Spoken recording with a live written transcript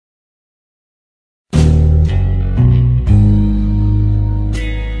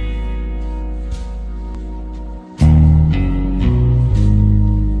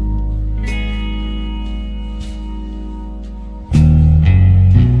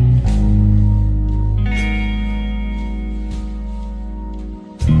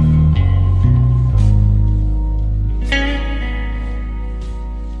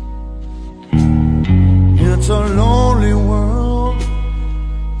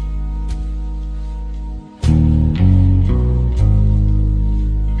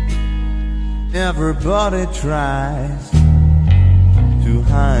Everybody tries to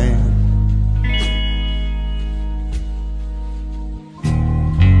hide.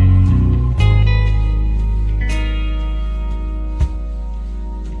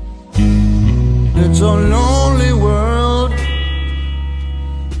 It's a lonely world.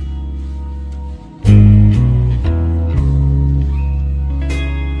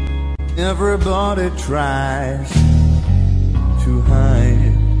 Everybody tries to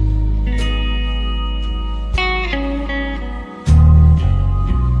hide.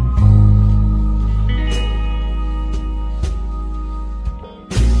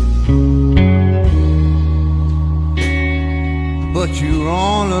 But you're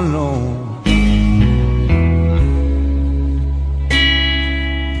all alone.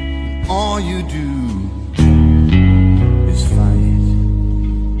 All you do is fight.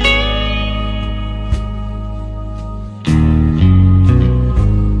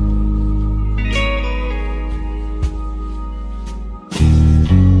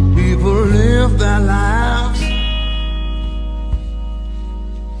 People live their lives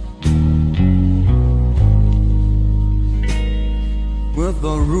with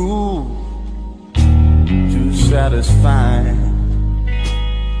a rule to satisfy.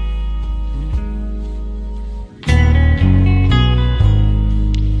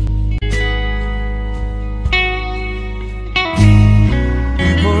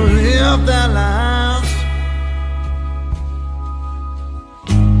 Their lives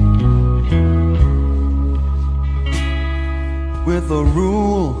with a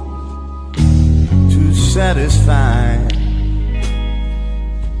rule to satisfy.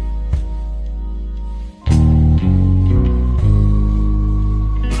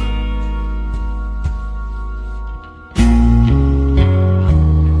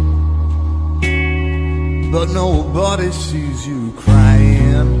 But nobody sees you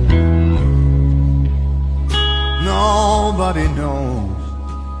crying. Nobody knows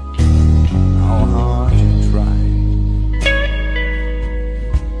how hard you try.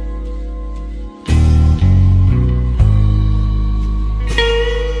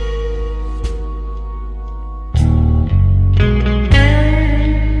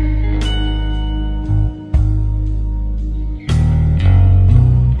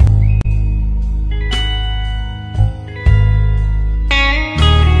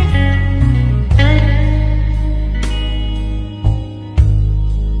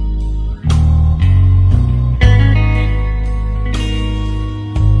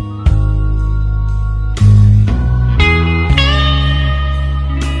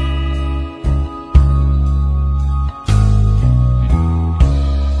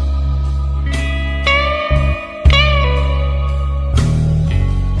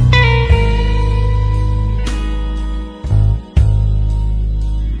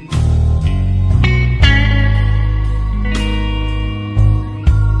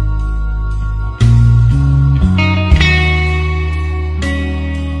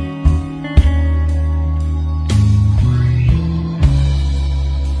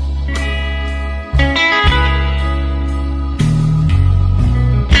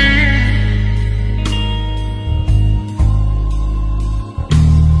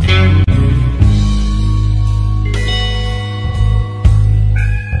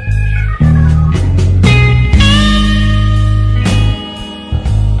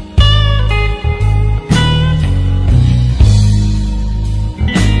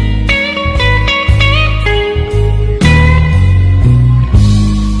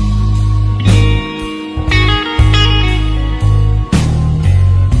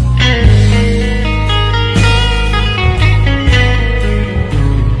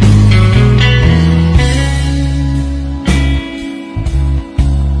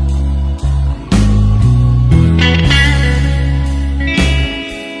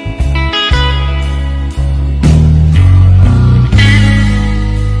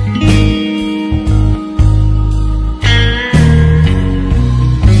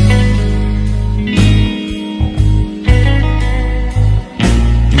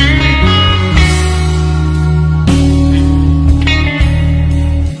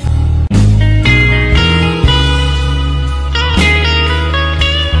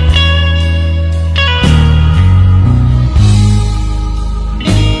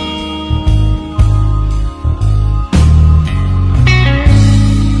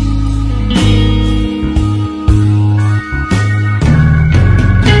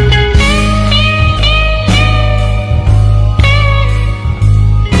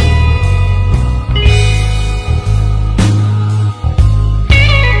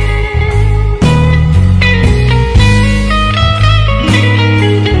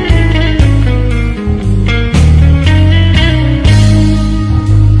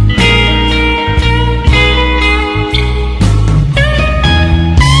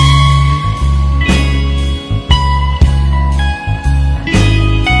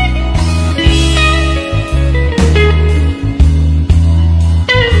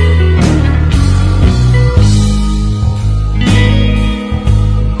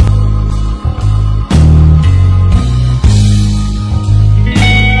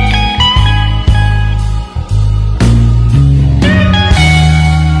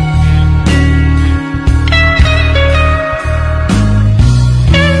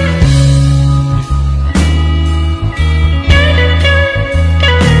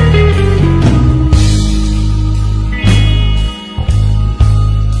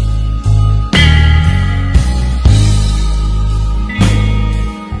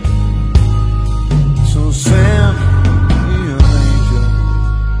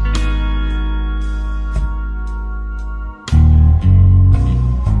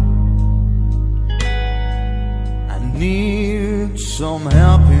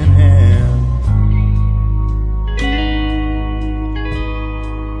 helping hand.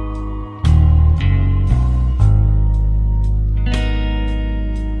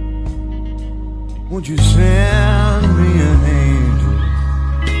 Would you send me an angel?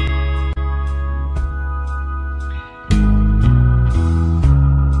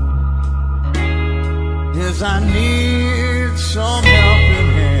 Yes, I need some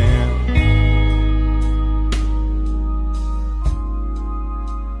helping hand.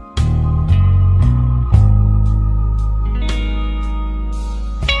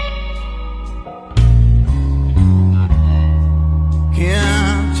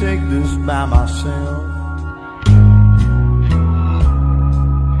 Can't take this by myself.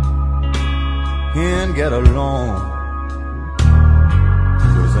 Can't get along,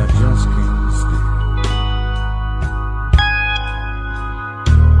 'cause I just can't stay.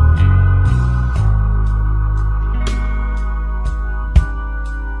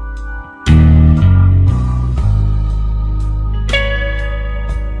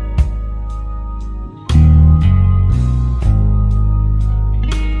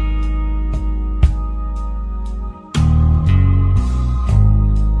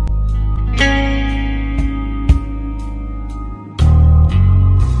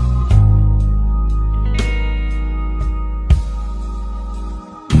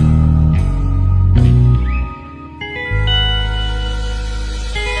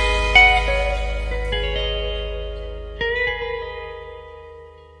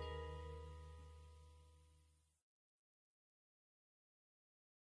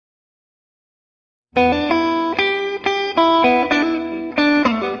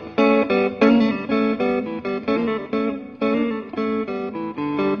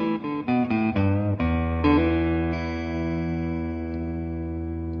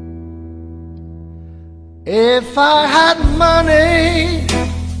 If I had money,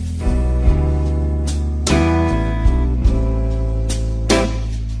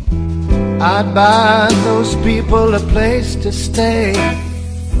 I'd buy those people a place to stay.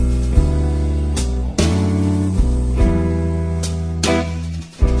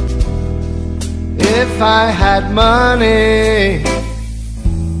 If I had money,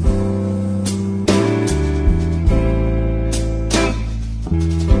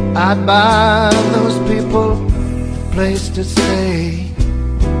 I'd buy those people a place to stay.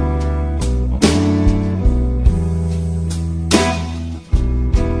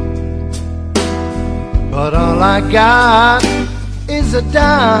 But all I got is a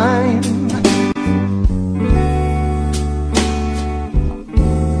dime,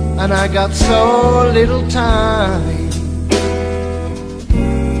 and I got so little time.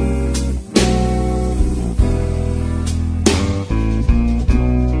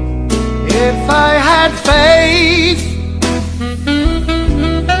 If I had faith,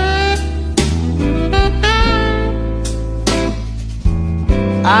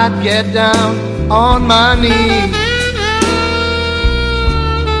 I'd get down on my knees.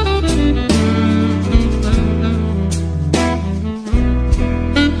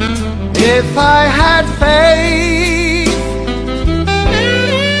 If I had faith,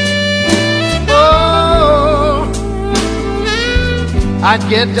 oh, I'd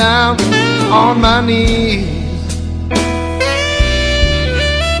get down on my knees.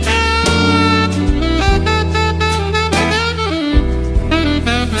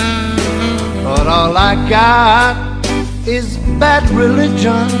 But all I got is bad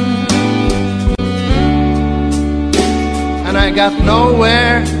religion, and I got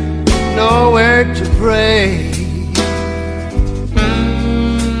nowhere to pray.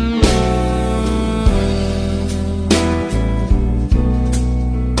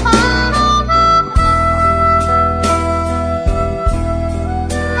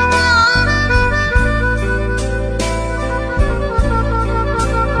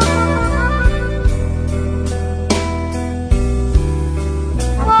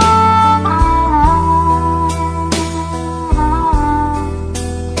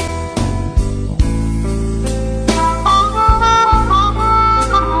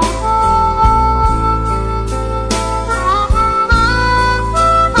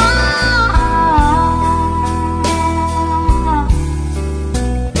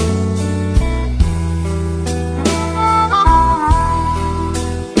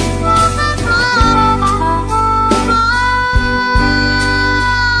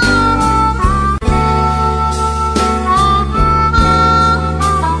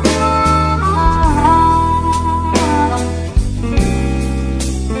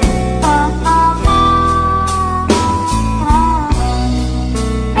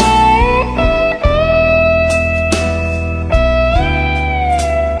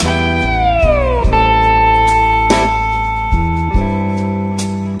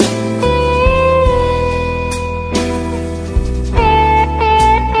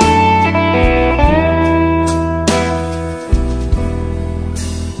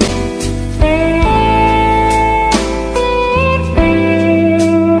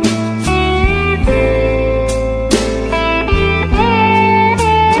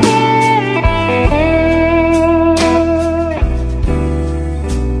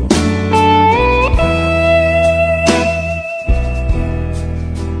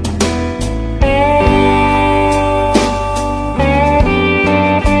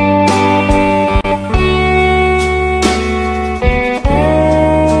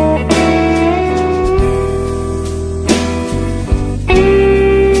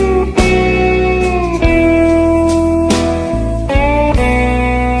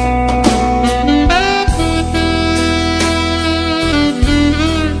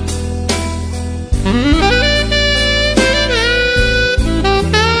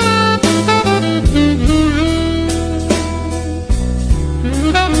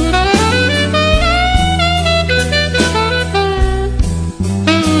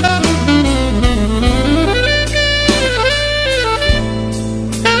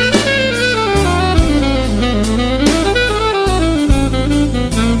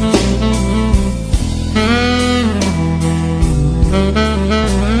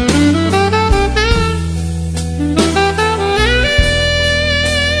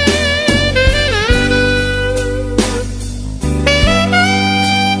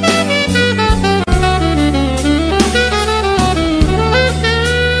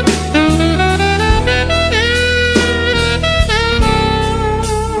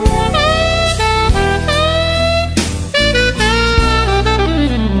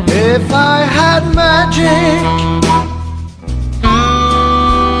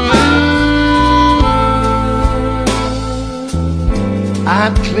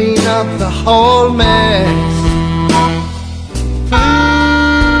 I'd clean up the whole mess.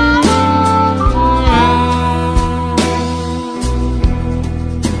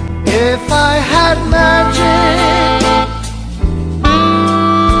 If I had magic,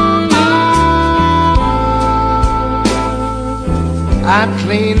 I'd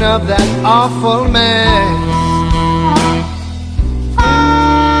clean up that awful mess.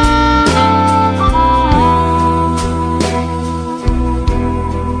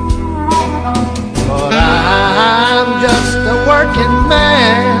 But I'm just a working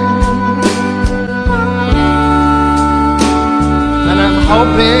man, and I'm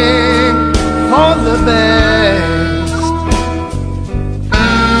hoping for the best.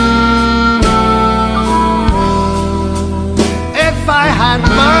 If I had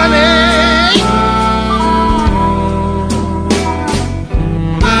money,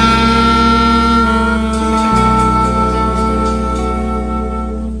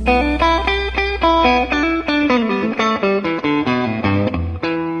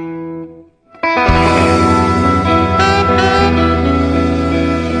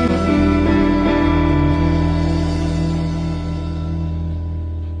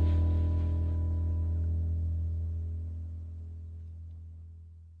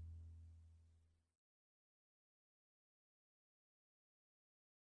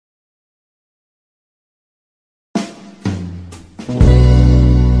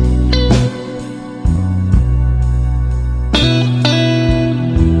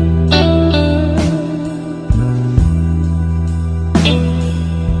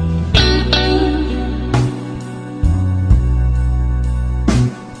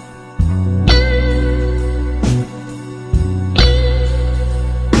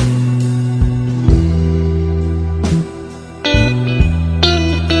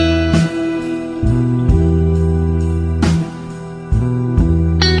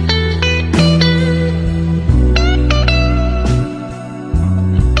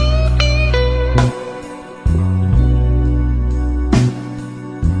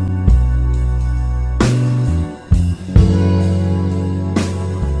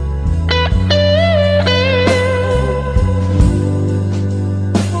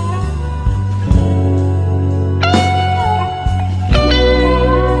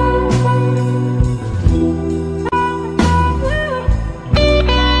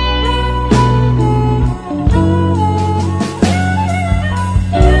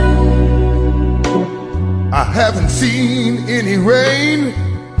 I haven't seen any rain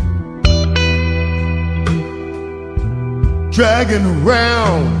dragging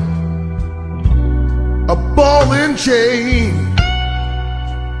around a ball and chain.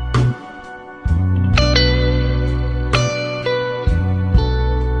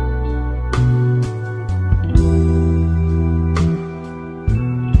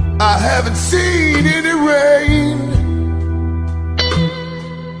 I haven't seen any rain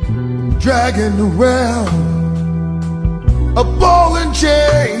dragging around a ball and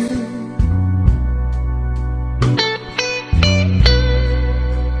chain.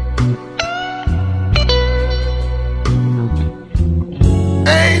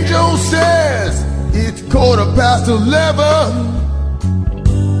 Angel says it's 11:15.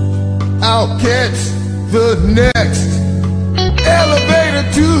 I'll catch the next elevator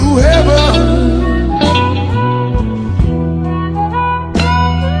to heaven.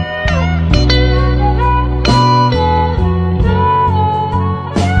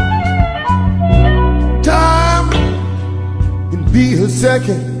 Be a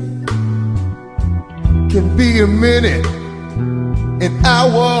second, can be a minute, an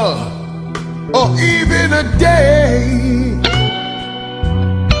hour, or even a day.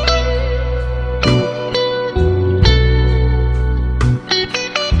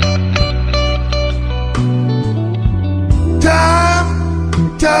 Time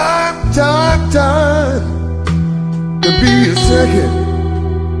can be a second,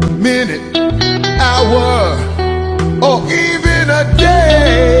 minute, hour, or even a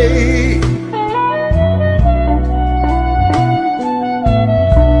day.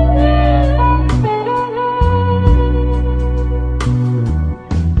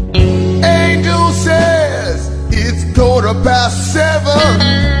 Angel says it's 7:15.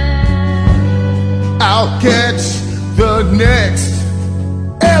 I'll catch the next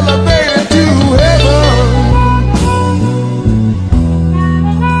elevator to heaven.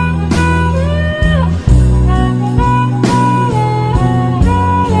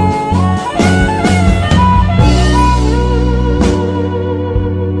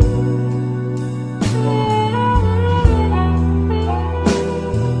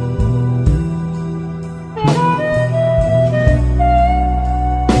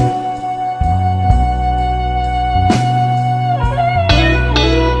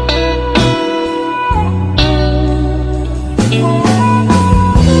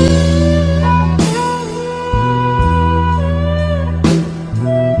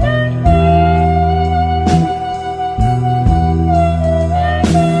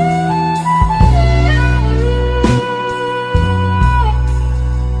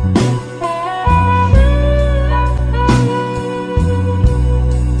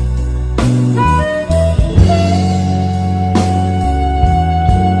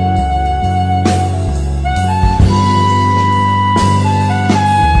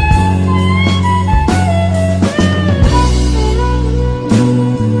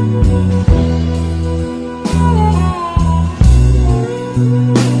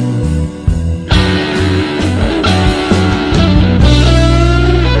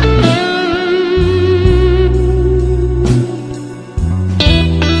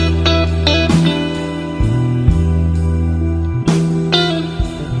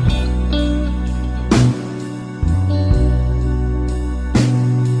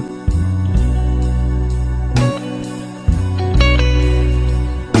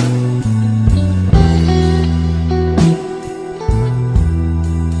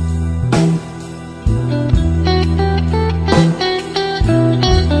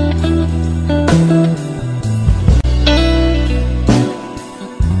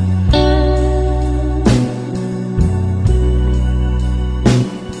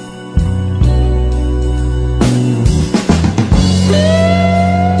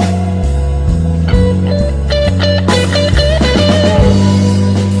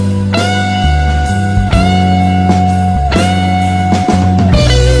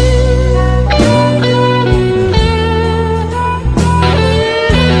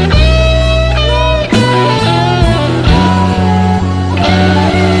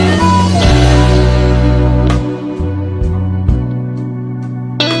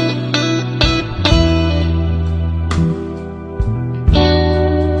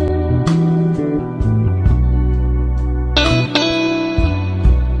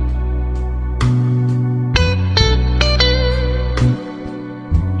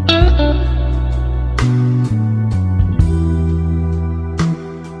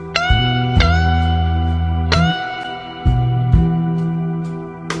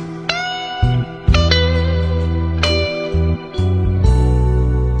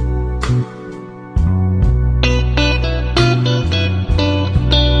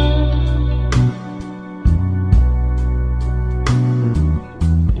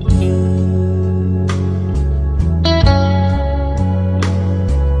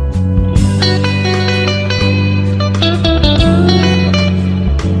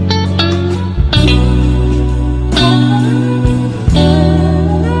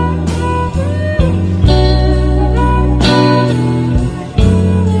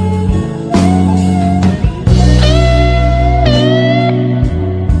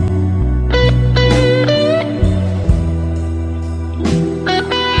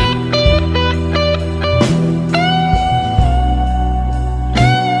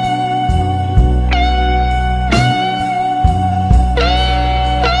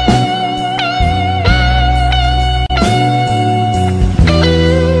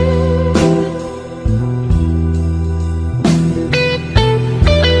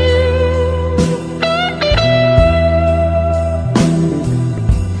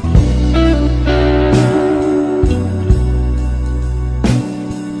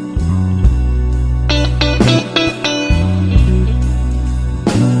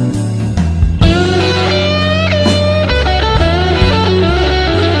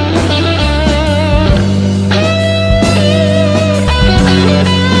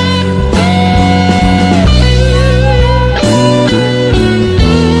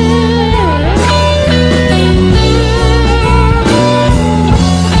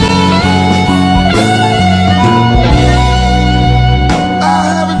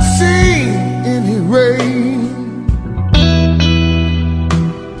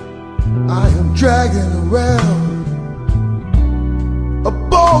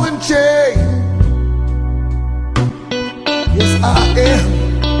 and chain. Yes, I am.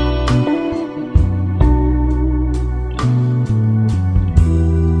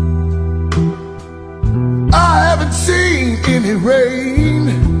 I haven't seen any rain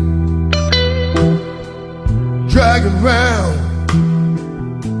dragging round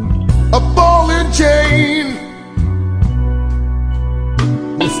a ball and chain.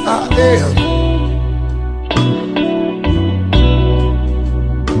 Yes, I am.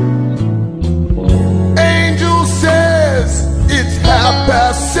 Angel says it's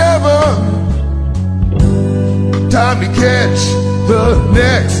 7:30. Time to catch the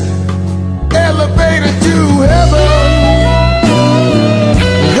next elevator to heaven.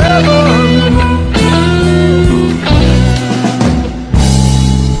 Heaven.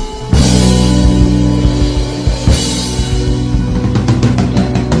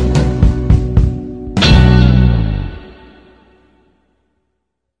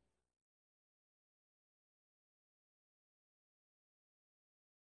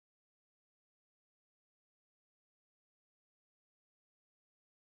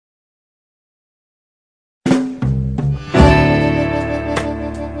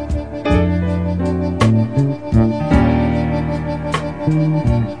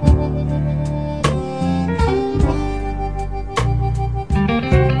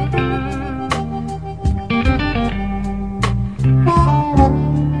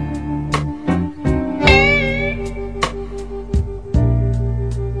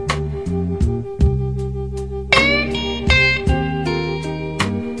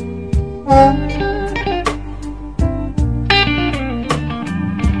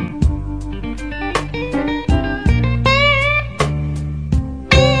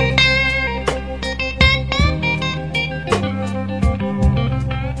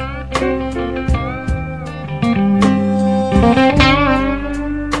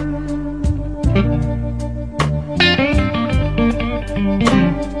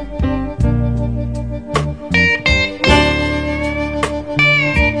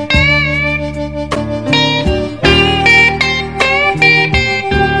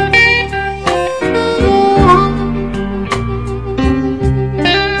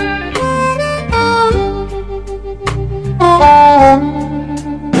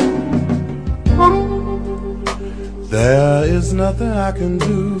 There is nothing I can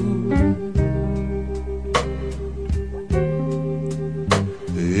do.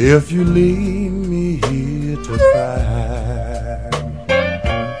 If you leave me here to cry,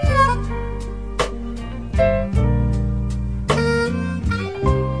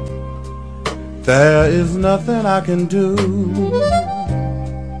 there is nothing I can do.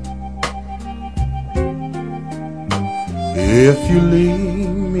 If you leave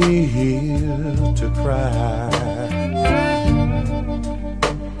me here to cry,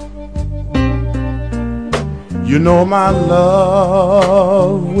 you know my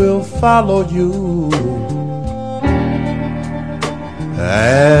love will follow you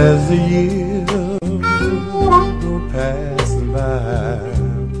as the years go passing by.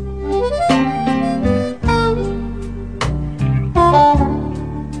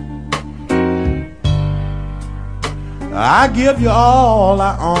 I give you all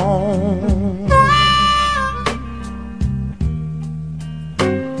I own.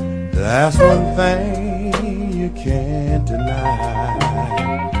 That's one thing you can't deny.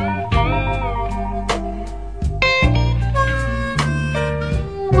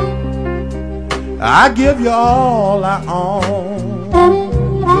 I give you all I own.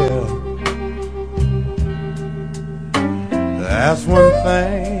 Yeah. That's one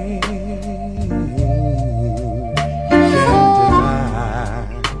thing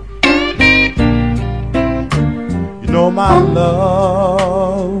my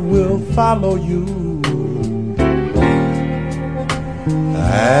love will follow you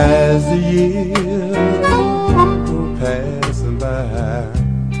as the years go passing by.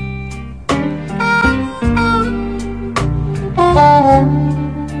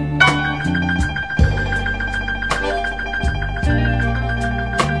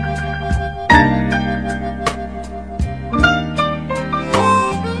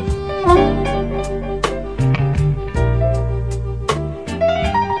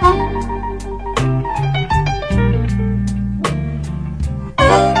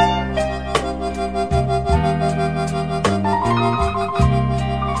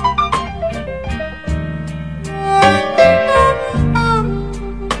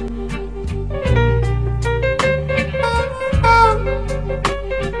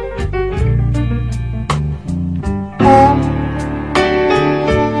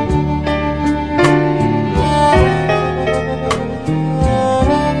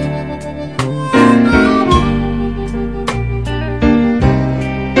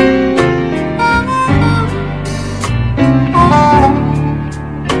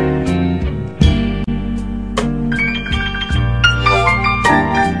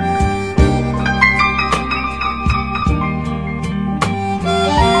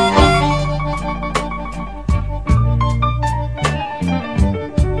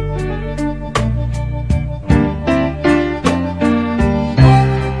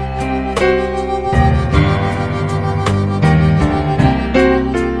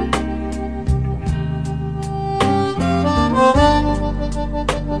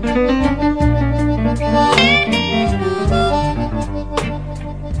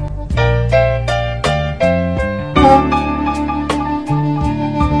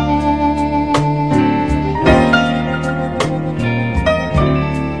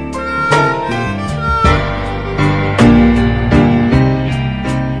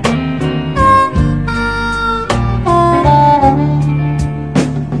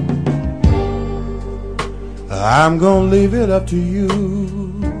 I'm gonna leave it up to you.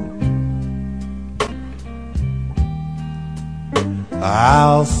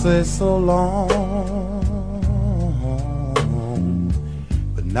 I'll say so long,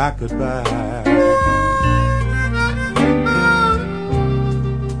 but not goodbye.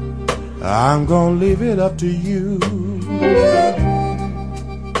 I'm gonna leave it up to you.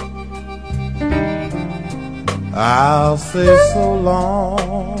 I'll say so long,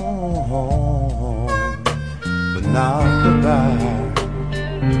 but not goodbye.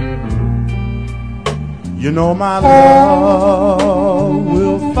 You know my love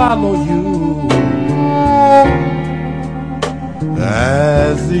will follow you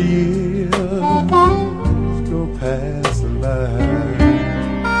as the years go passing by.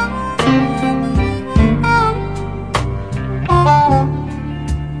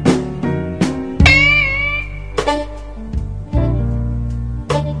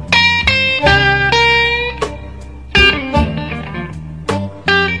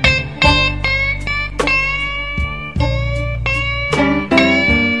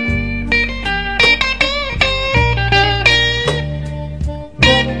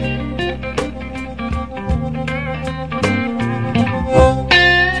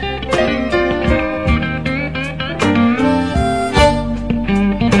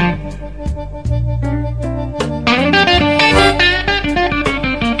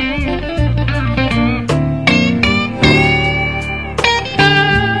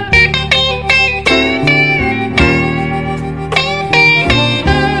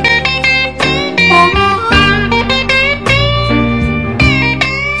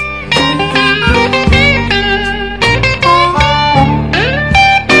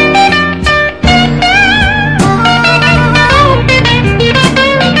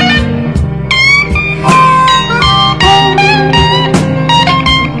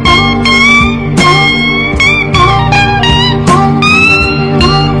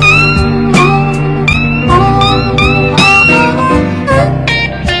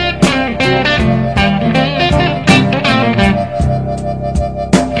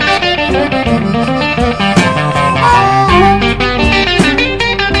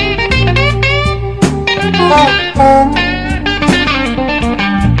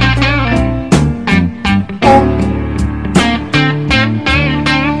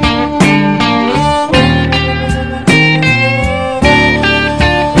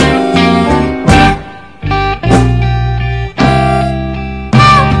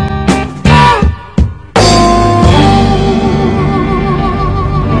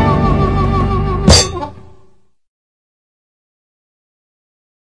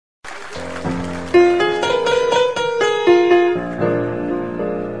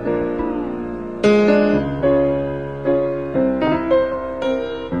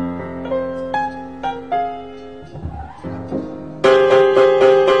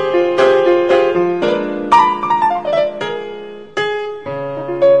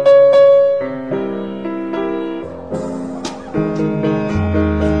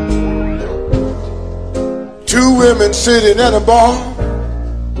 Two women sitting at a bar.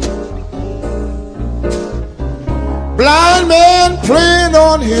 Blind man playing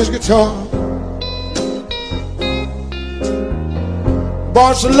on his guitar.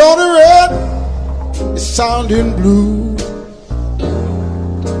 Barcelona red is sounding blue.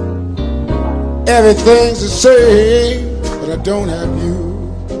 Everything's the same, but I don't have you.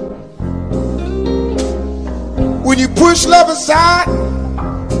 When you push love aside,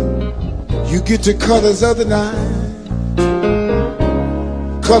 you get the colors of the night.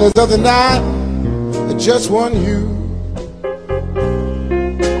 Colors of the night are just one hue.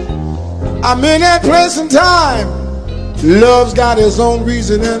 I'm in that place and time. Love's got its own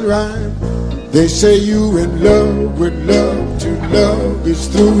reason and rhyme. They say you in love with love. To love is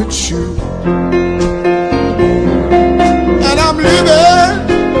through its shoe. And I'm living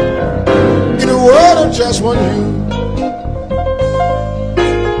in a world of just one hue.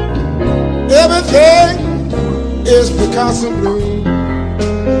 Everything is Picasso blue.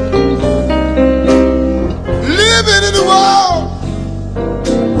 Living in the world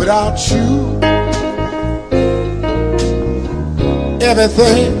without you.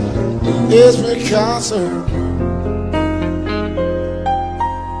 Everything is Picasso.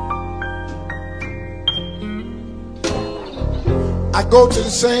 I go to the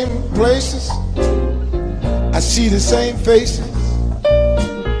same places, I see the same faces.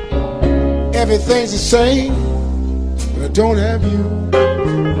 Everything's the same, but I don't have you.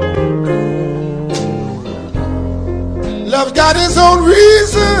 Love's got its own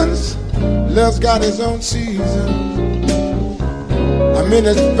reasons, love's got its own seasons. I'm in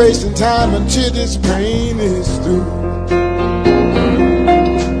a space and time until this pain is through.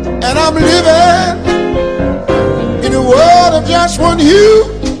 And I'm living in a world of just one hue.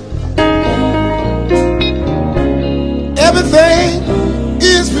 Everything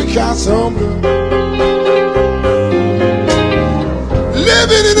is Picasso blue.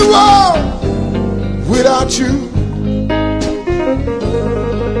 Living in a world without you.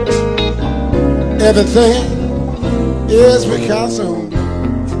 Everything is Picasso.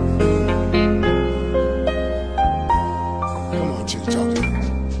 Come on, Chitty, talk to me.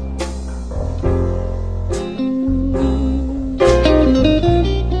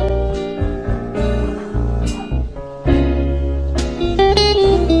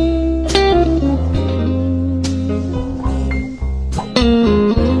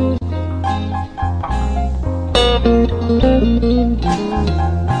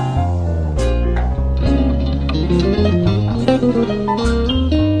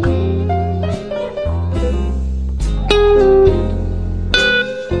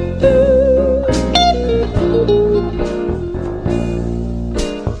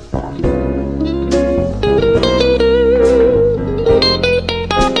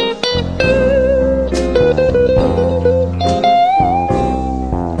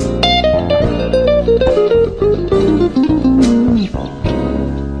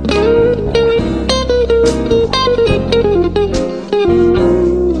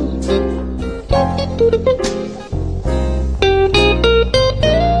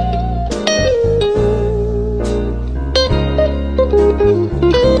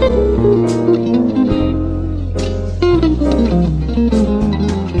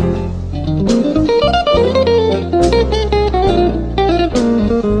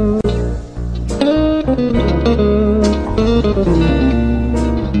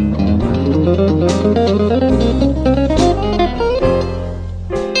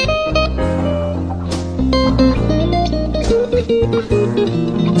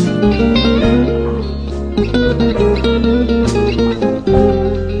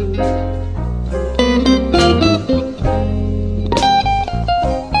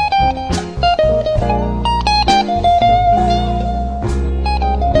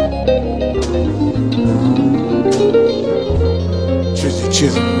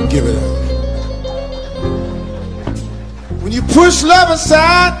 Give it up. When you push love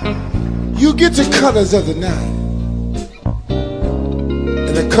aside, you get the colors of the night.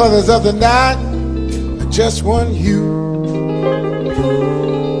 And the colors of the night are just one hue.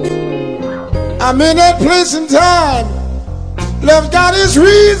 I'm in that place and time. Love's got its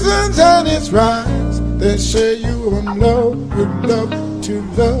reasons and its rhymes. They say you are in love with love till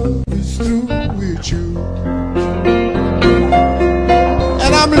love is through with you.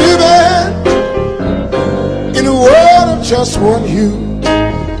 And I'm living in a world of just one hue.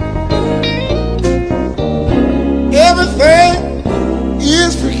 Everything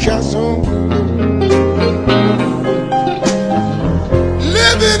is Picasso.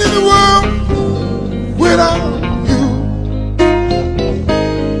 Living in the world without you.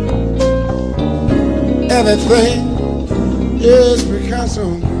 Everything is Picasso.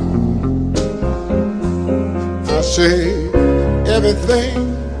 I say everything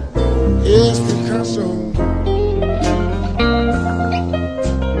is Picasso.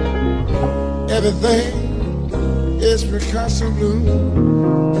 Everything is Picasso blue.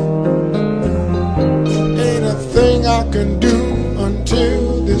 Ain't a thing I can do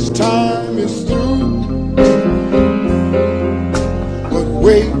until this time is through. But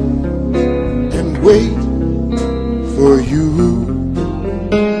wait and wait for you.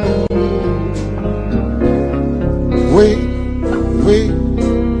 Wait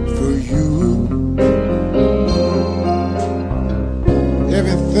for you.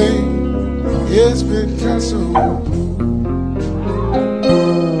 Everything is Picasso blue.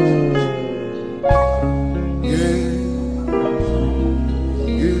 Yeah,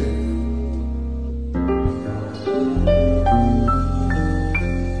 yeah.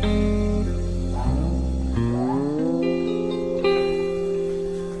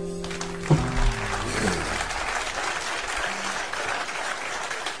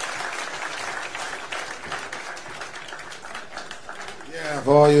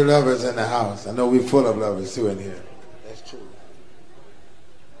 For all you lovers in the house. I know we're full of lovers too in here. That's true.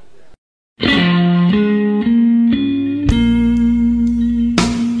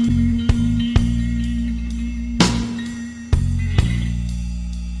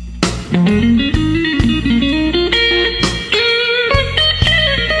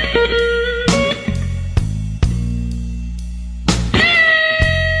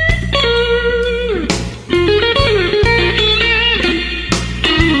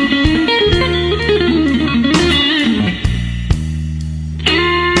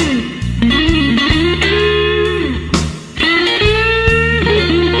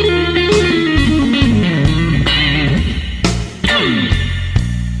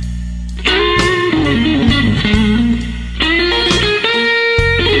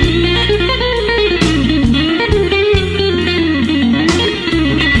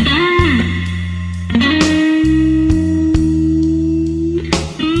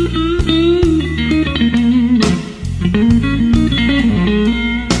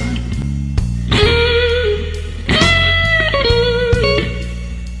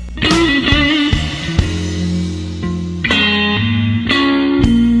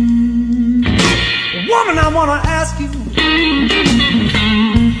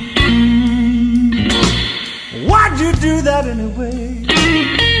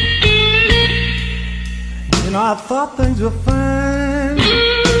 I thought things were fine.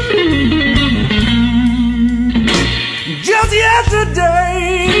 Just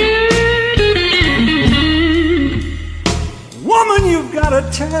yesterday, woman, you've gotta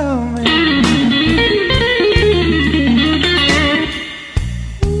tell me,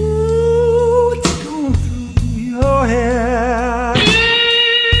 what's going through your head?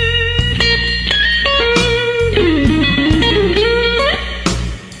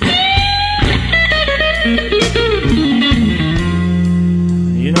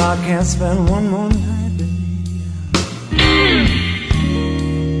 You know I can't spend one more night, baby,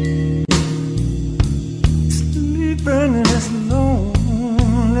 sleeping in this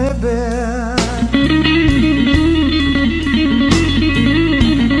lonely bed.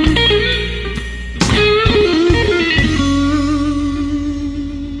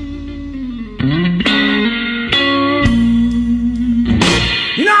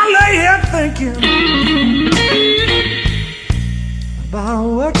 You know I lay here thinking about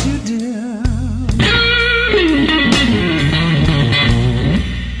what you did.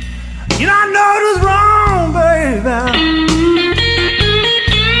 You know I know it was wrong, baby,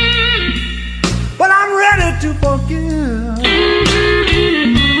 but I'm ready to forgive.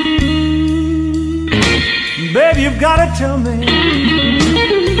 Baby, you've gotta tell me,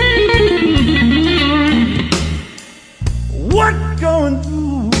 what's going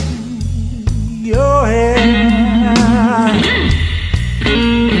through your head?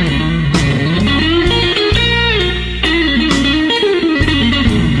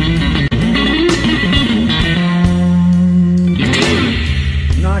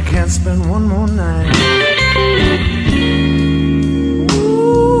 No, I can't spend one more night.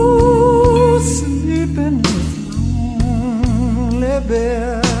 Ooh, sleeping in this lonely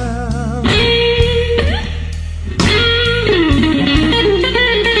bed.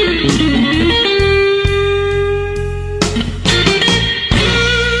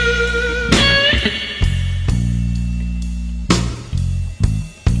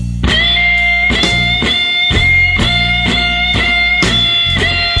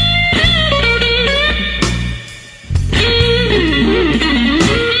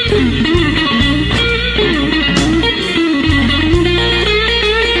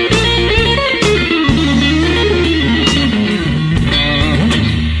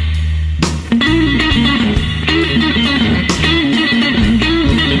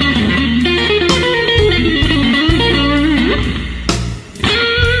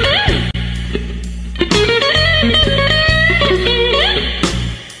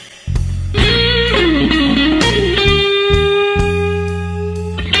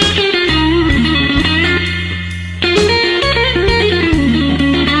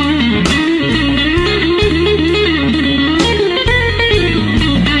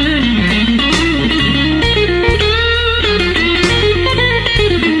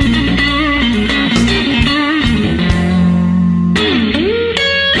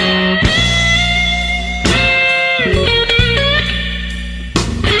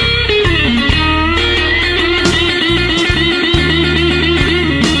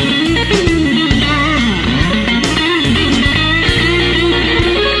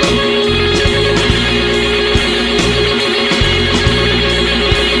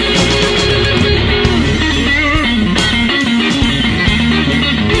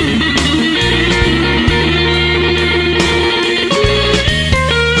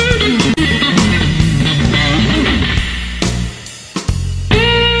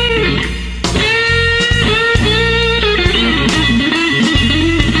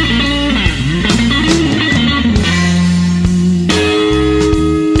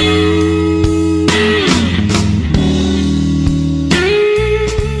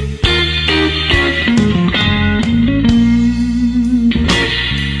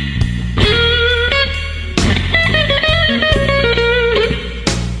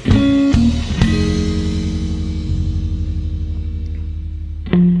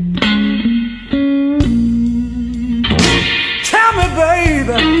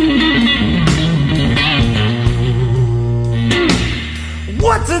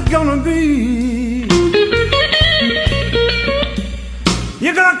 What's it gonna be?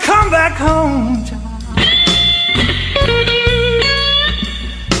 You're gonna come back home, child,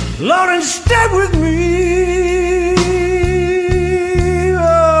 Lord, and stay with me.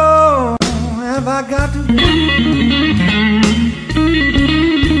 Oh, have I got to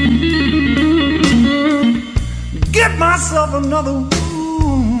get myself another woman?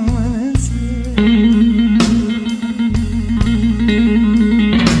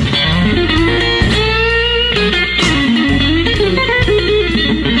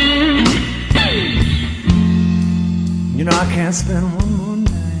 spend one more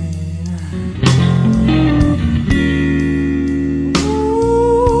night.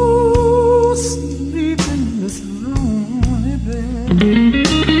 Ooh, sleep in this lonely bed.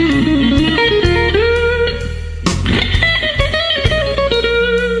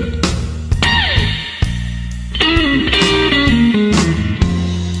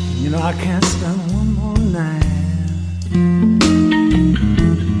 You know I can't spend one more night.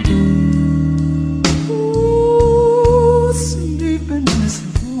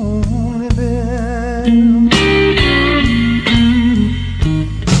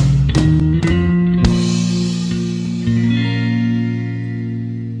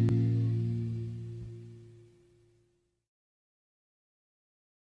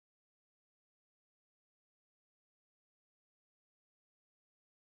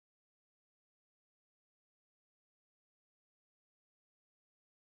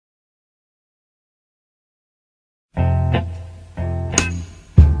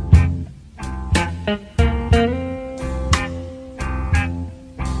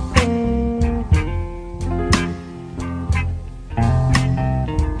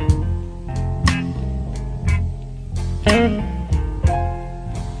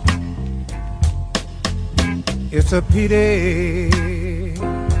 It's a pity,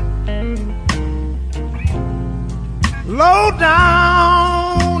 low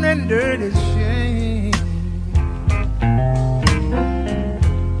down and dirty shame.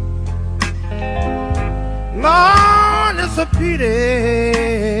 Lord, it's a pity,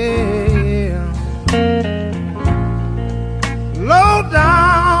 low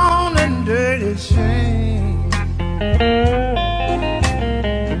down and dirty shame.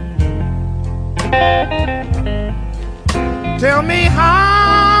 Tell me,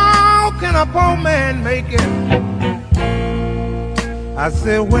 how can a poor man make it? I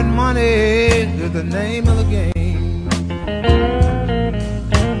said, when money is the name of the game.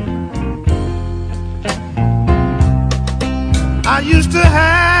 I used to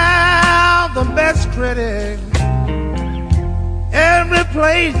have the best credit every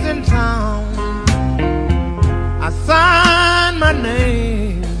place in town. I signed my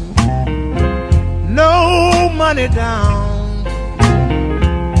name, no money down.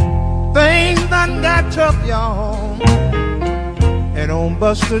 Things done got tough, y'all, and old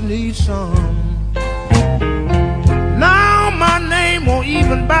Buster needs some. Now my name won't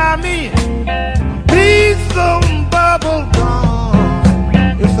even buy me a piece of bubble gum.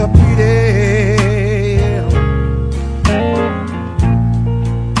 It's a pity,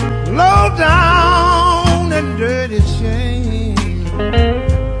 low down and dirty shame.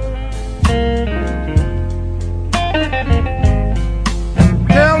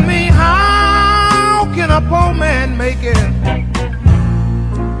 Tell me, how can a poor man make it?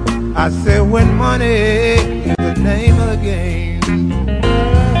 I said, when money is the name of the game.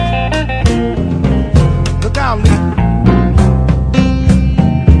 Look out, Lee.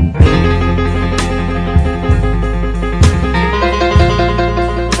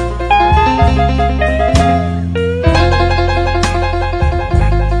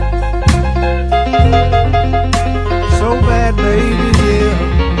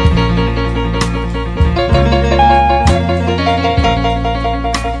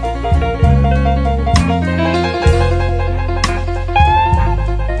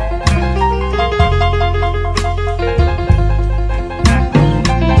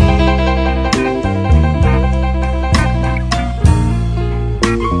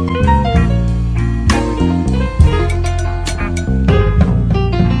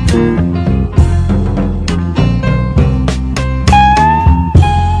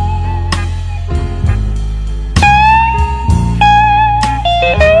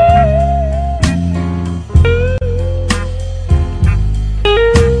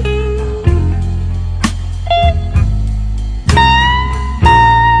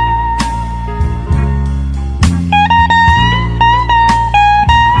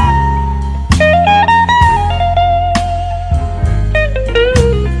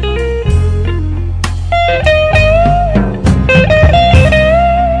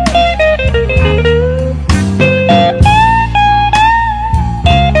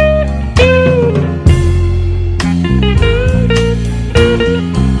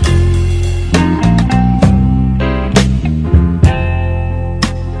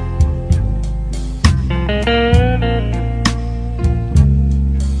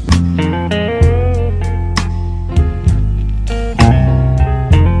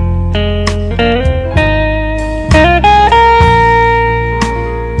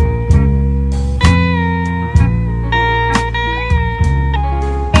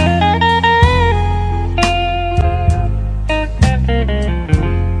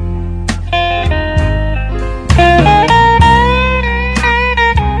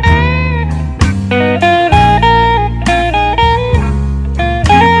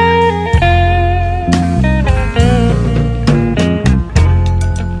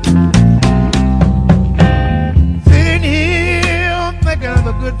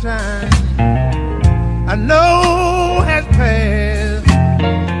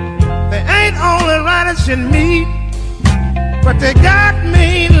 and meat, but they got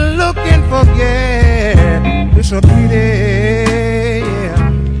me looking for gas. It's a pity, yeah.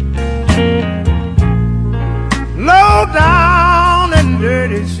 Low down and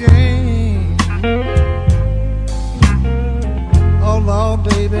dirty shame. Oh Lord,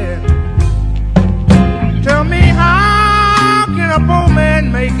 baby, tell me how can a poor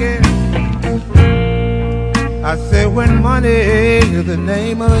man make it? I said when money is the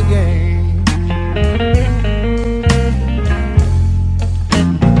name of the game.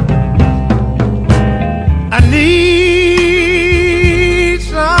 I need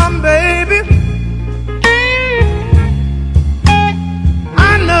some, baby.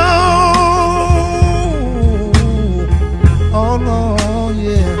 I know. Oh Lord,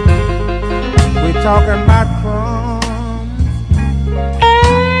 yeah. We're talking about crumbs.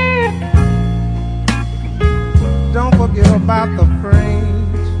 Don't forget about the frames.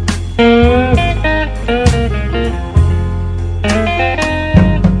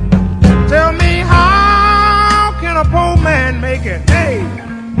 Tell me how can a poor man make it? Hey,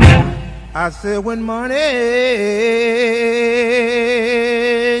 I said when money,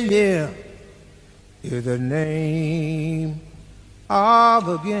 yeah, is the name of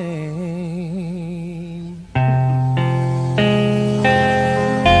the game.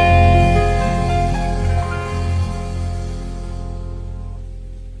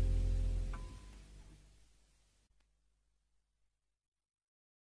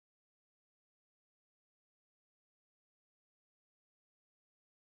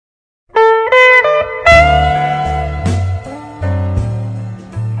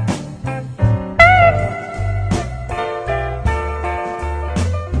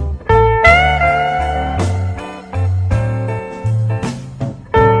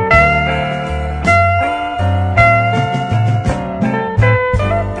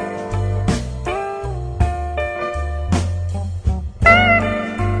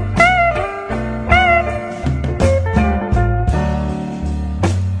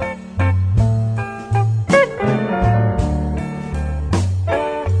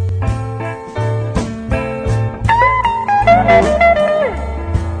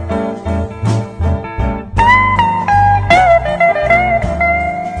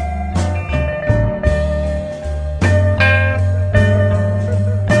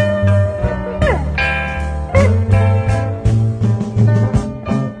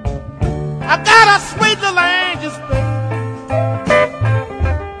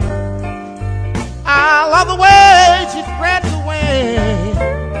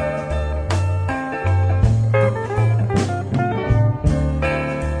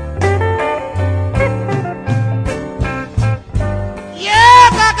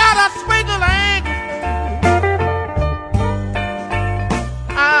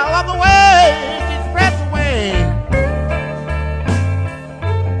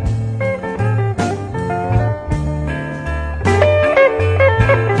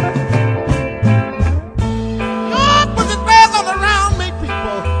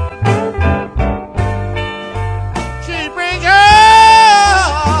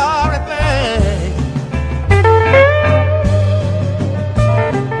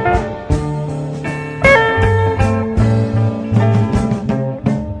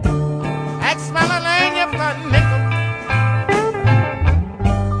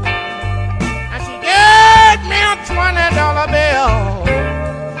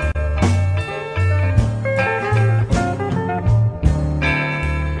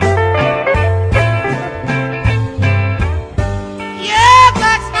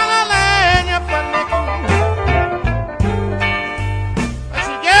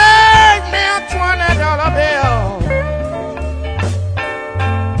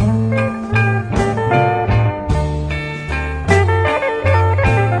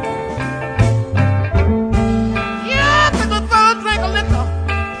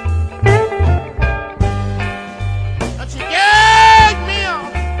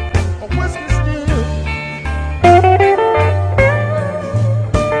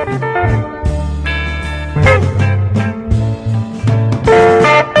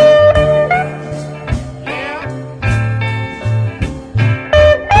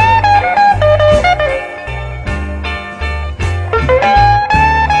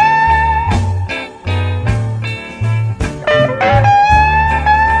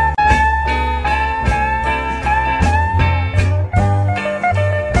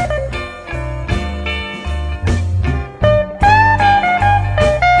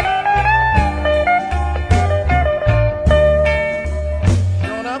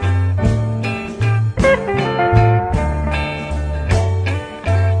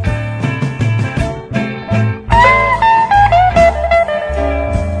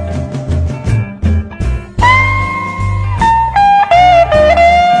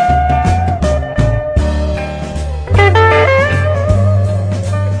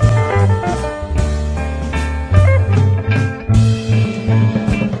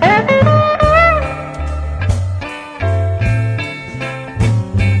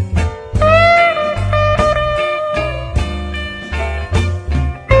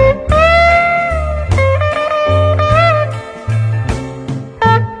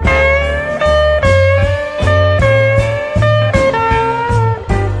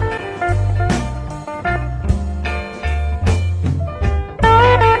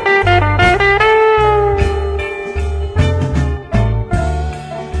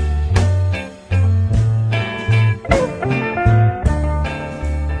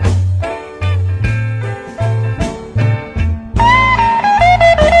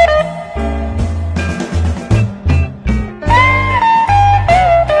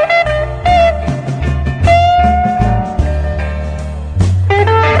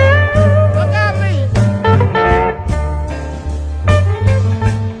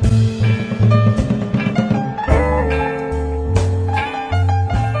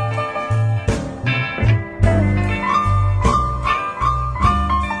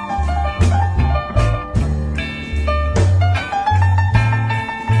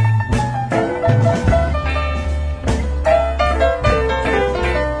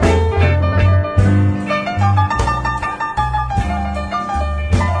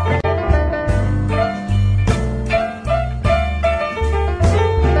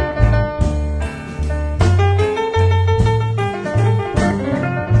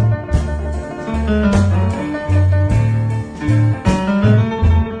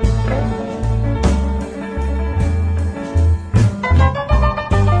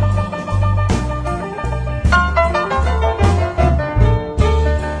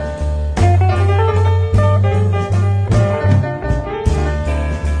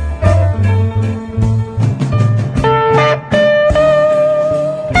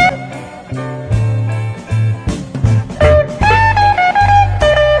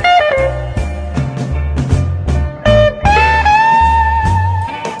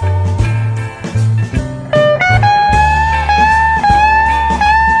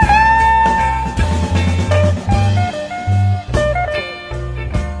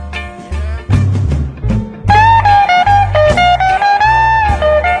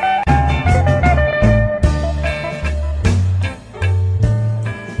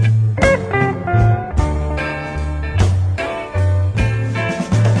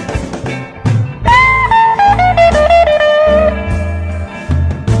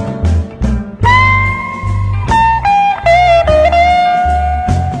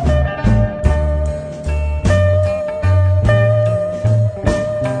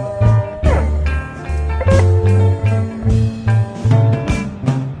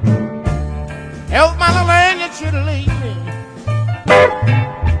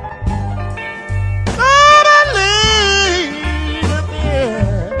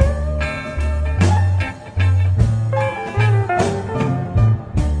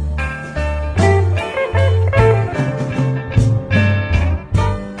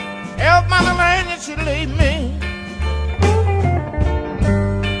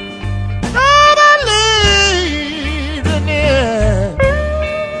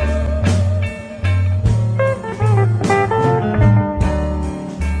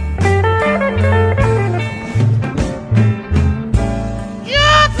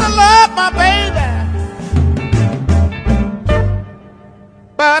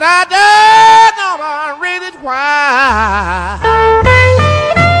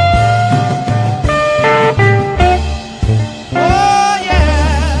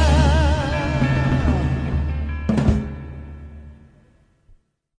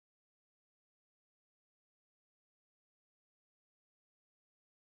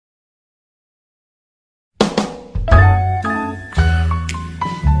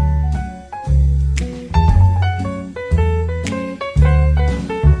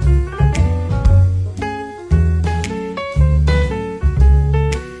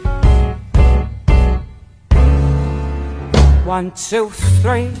 1, 2,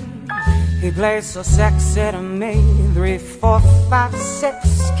 3. He plays so sexy to me. 3, 4, 5,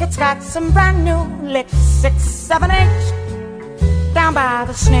 6. Kid's got some brand new licks. 6, 7, 8. Down by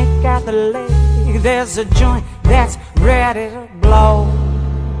the snake at the lake, there's a joint that's ready to blow.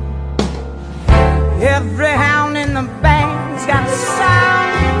 Every hound in the band's got a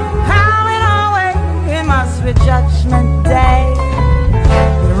sound howling away. It must be Judgment Day.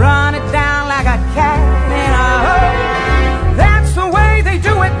 We run it down like a cat in a hole. That's the way they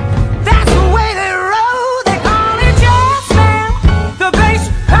do it. That's the way they roll. They call it jazz man. The bass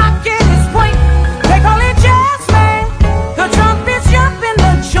pocket is point. They call it jazz man. The trumpets jump in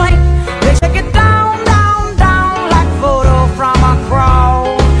the joint. They shake it down, down, down like photo from a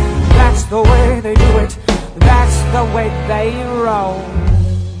crowd. That's the way they do it. That's the way they roll.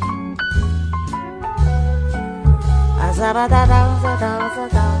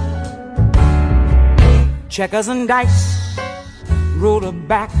 Checkers and dice rule the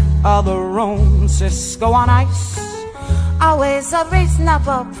back of the room. Cisco on ice, always a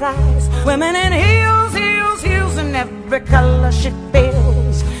reasonable price. Women in heels, heels, heels, in every color she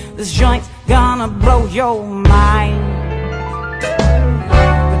feels. This joint's gonna blow your mind.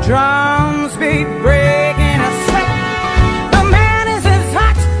 The drums beat breaking a sweat. The man is as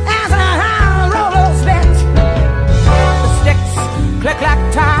hot as a high roller's bit. The sticks click like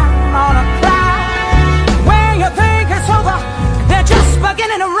time on a cloud. When you think it's over, they're just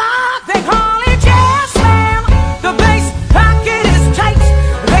beginning to rock. They call it jazz man. The bass pocket is tight.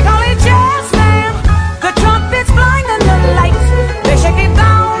 They call it jazz man. The trumpets blinding the lights. They shake it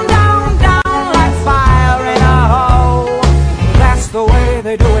down, down, down like fire in a hole. That's the way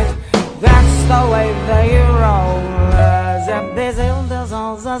they do it. That's the way they roll.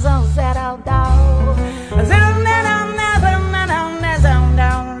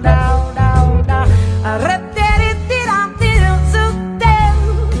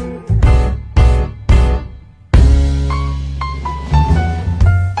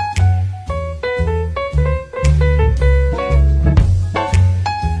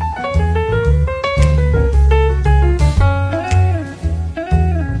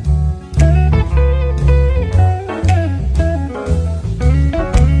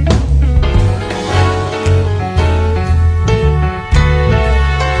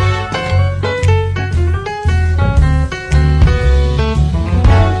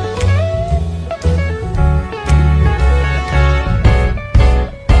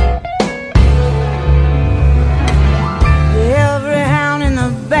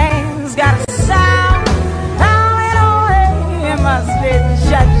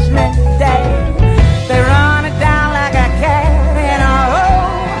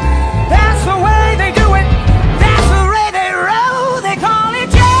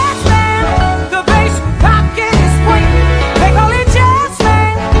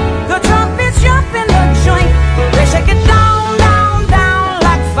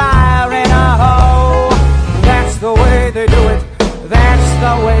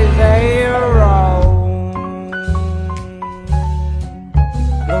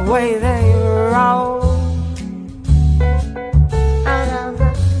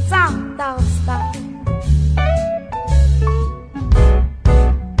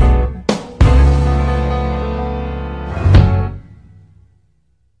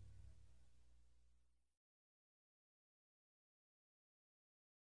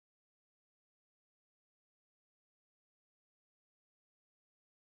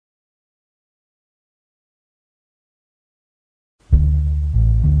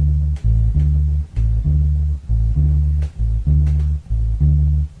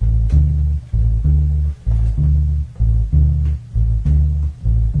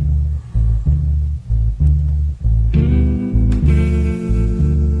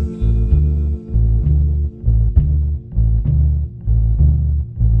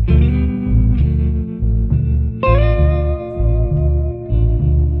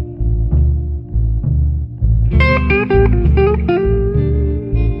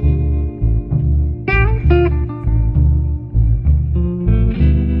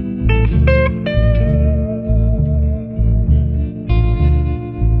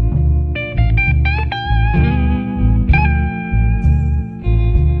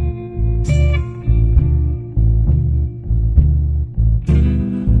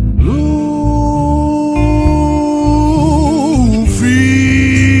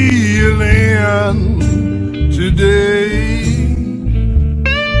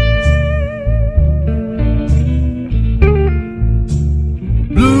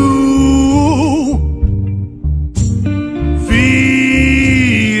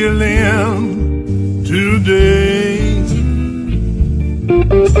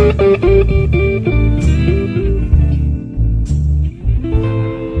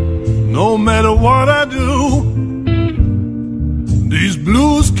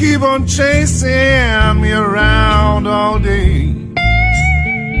 Blues keep on chasing me around all day.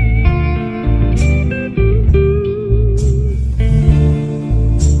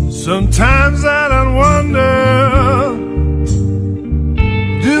 Sometimes I don't wonder,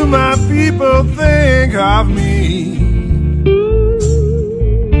 do my people think of me?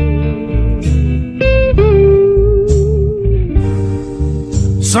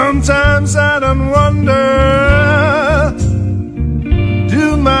 Sometimes I don't wonder,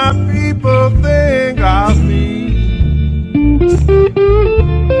 do my people think of me?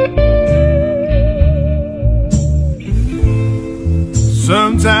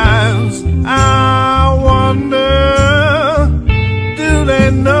 Sometimes I wonder, do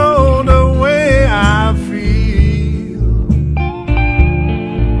they know the way I feel?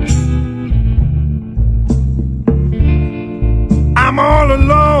 I'm all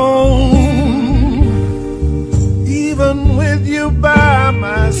alone, even with you by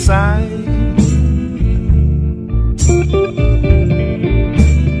my side.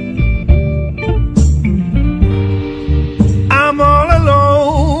 I'm all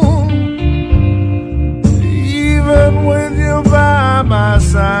alone, even with you by my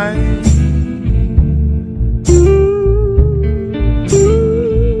side.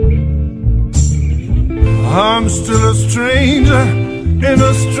 I'm still a stranger in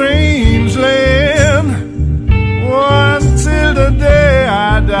a strange land, until the day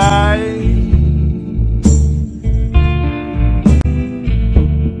I die.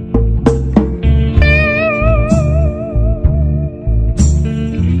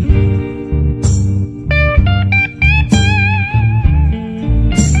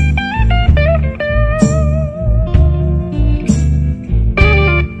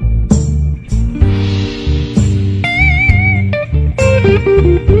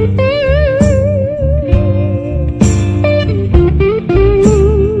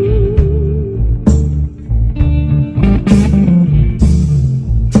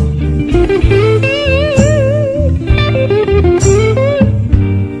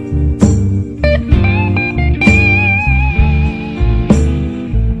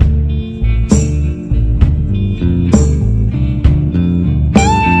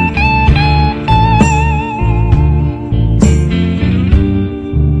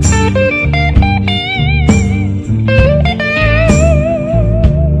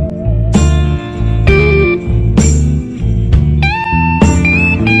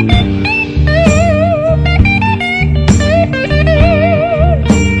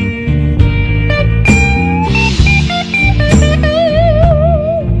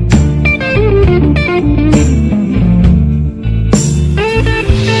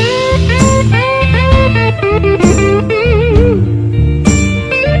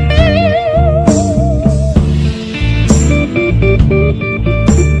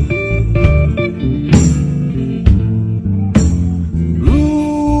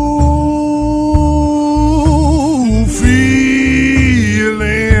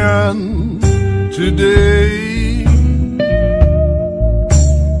 Today,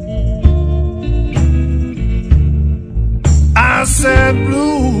 I said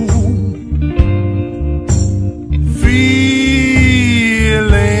blue feeling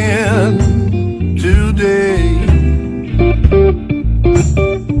today.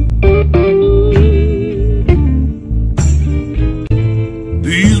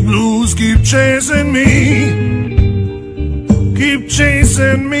 These blues keep chasing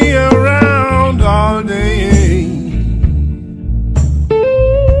me around all day,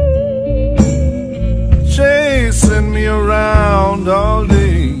 chasing me around all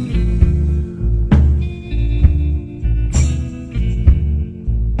day.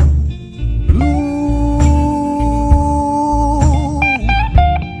 Blue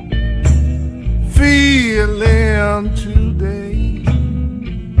feeling today.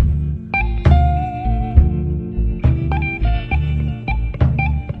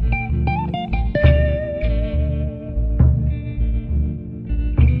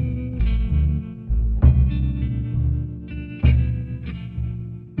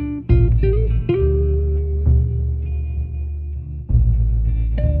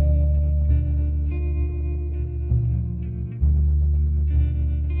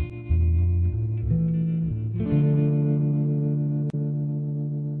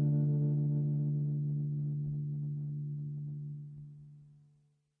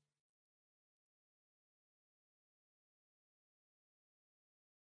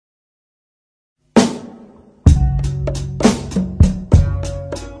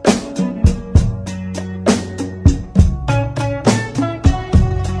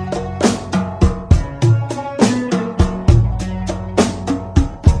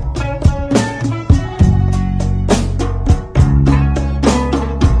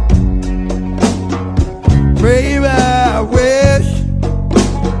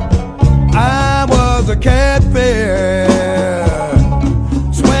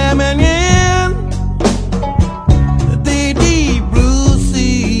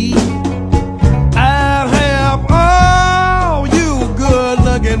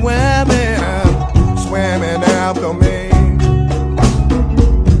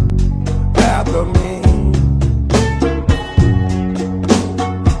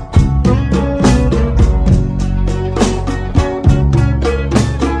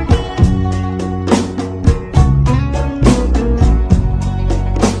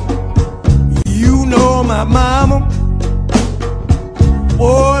 my mama,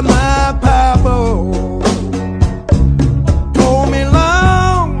 or my papa told me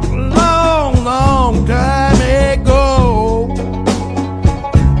long, long, long time ago,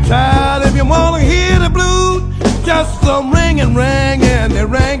 child, if you wanna hear the blues, just some ringing, and they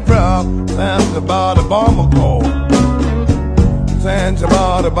rang from Zanzibar to Bamako,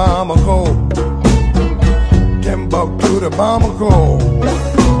 Zanzibar to Bamako, Timbuktu to Bamako,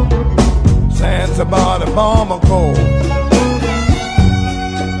 Zanzibar to Bamako.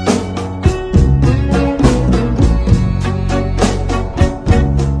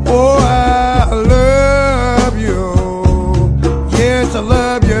 Oh, I love you, yes, I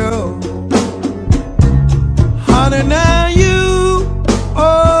love you, honey, now you,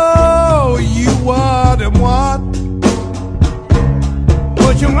 oh, you are the one,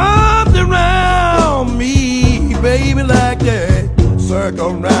 put your arms around me, baby, like that,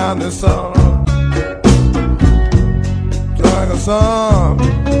 circle around the sun, like a sun.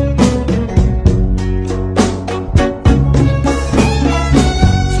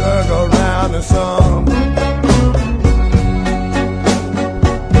 The sun.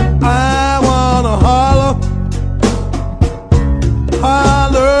 I wanna holler,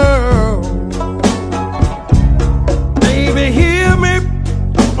 holler, baby, hear me,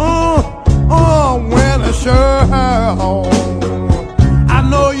 when I sure I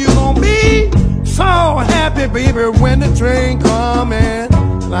know you gon' be so happy, baby, when the train comin',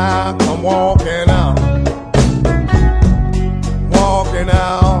 like I'm walking out, walking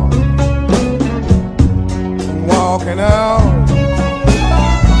out, walking out.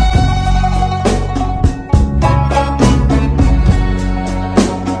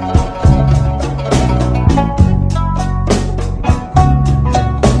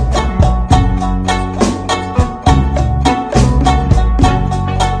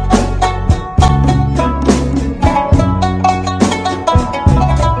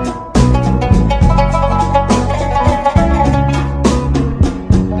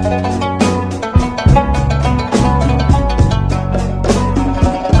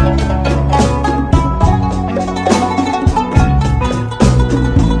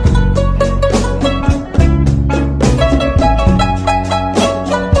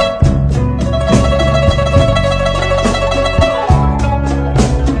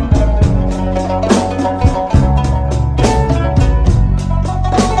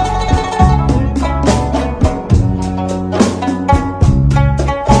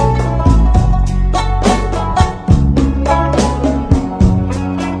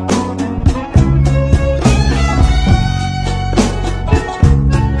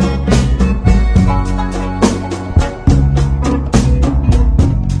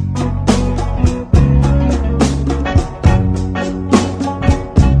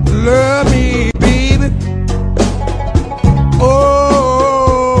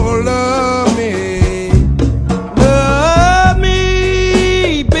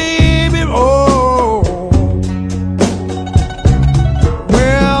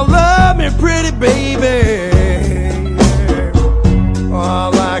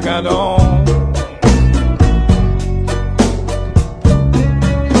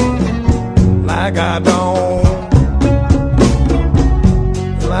 Like I don't,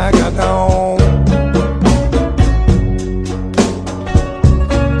 like I don't.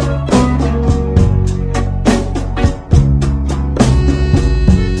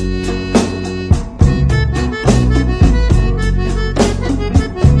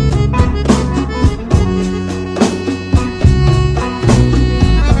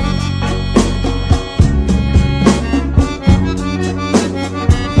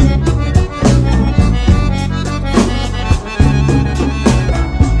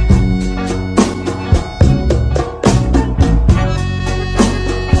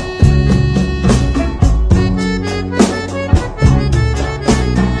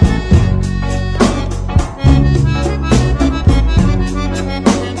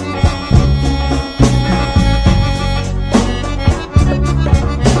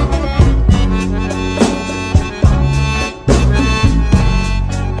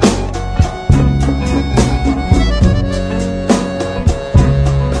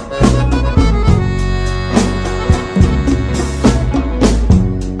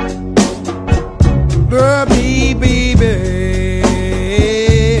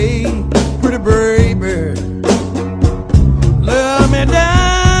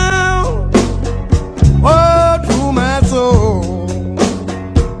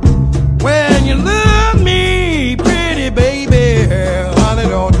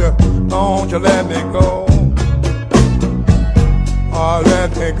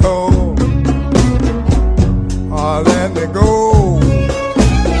 go.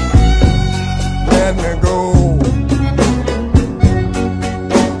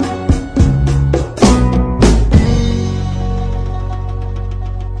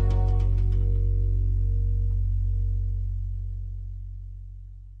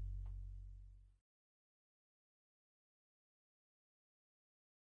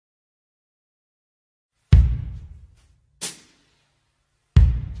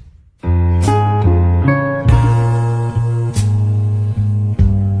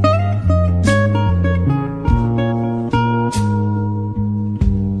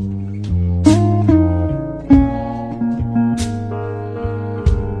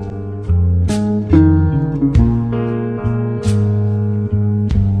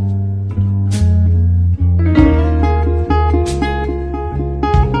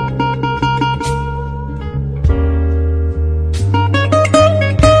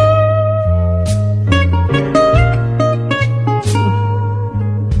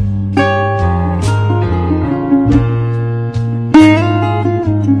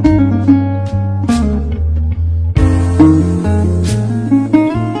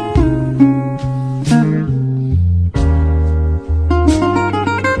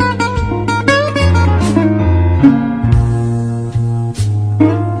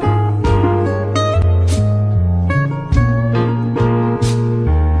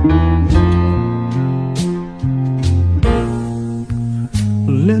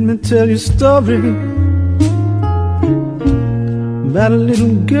 tell you a story about a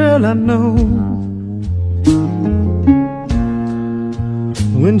little girl I know.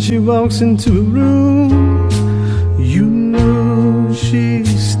 When she walks into a room, you know she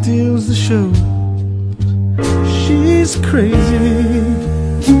steals the show. She's crazy.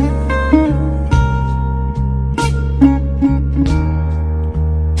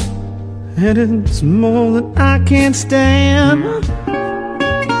 And it's more than I can't stand.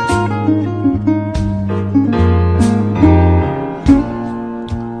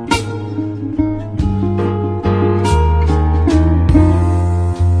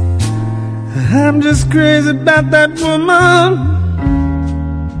 I'm just crazy about that woman,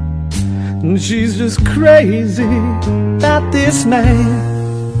 and she's just crazy about this man.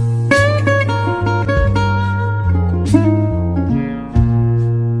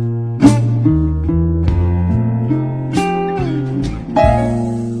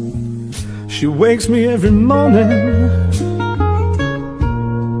 She wakes me every morning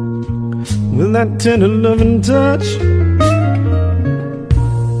with that tender loving touch.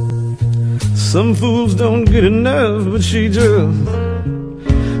 Some fools don't get enough, but she just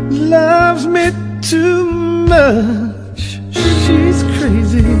loves me too much. She's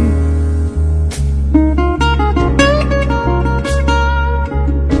crazy.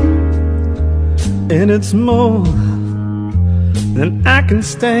 And it's more than I can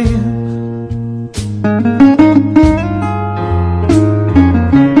stand.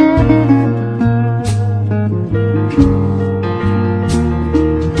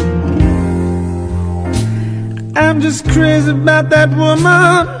 I'm just crazy about that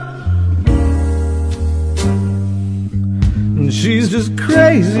woman, and she's just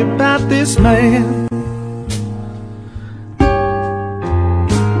crazy about this man.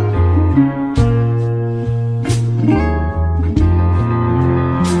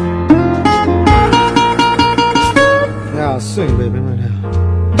 Yeah, I'll sing, baby, right now.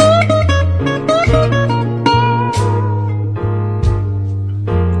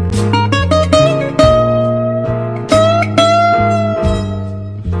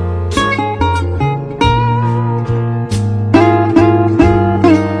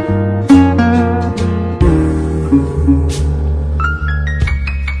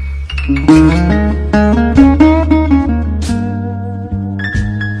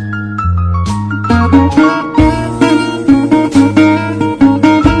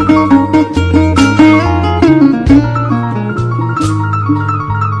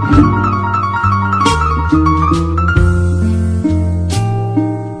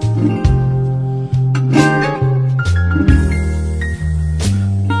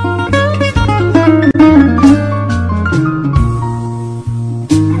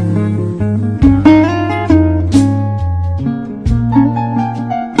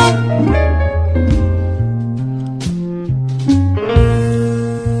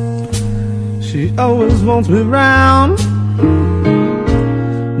 She always wants me round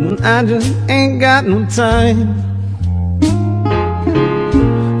when I just ain't got no time.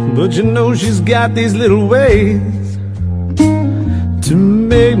 But you know she's got these little ways to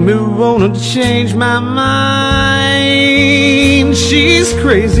make me wanna change my mind. She's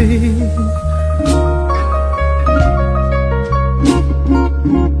crazy.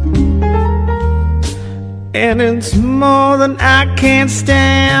 And it's more than I can't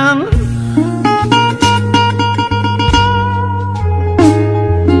stand.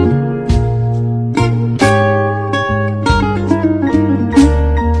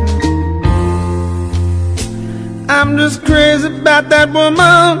 I'm just crazy about that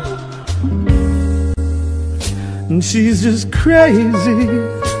woman, and she's just crazy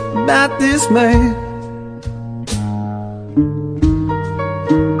about this man.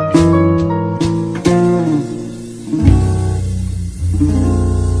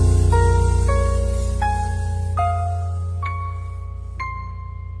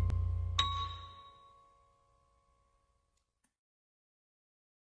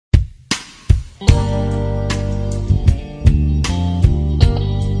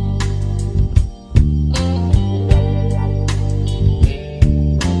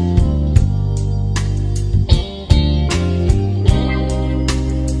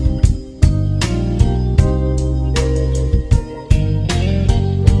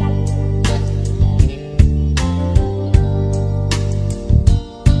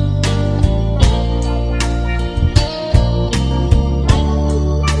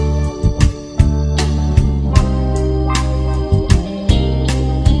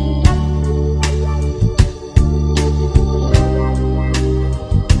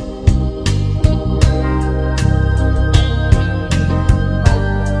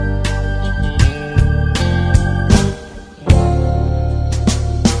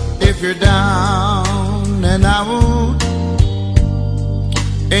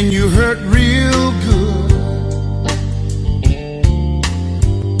 and you hurt real good.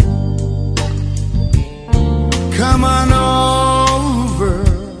 Come on over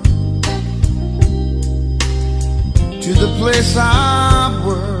to the place I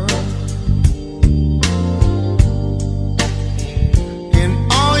work. In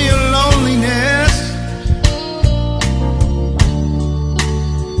all your loneliness,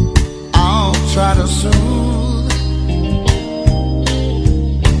 I'll try to soothe.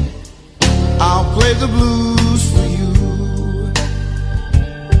 I'll play the blues for you.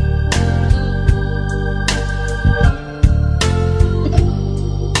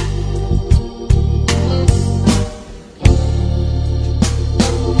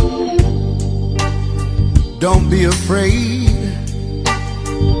 Don't be afraid,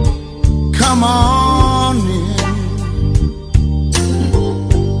 come on in.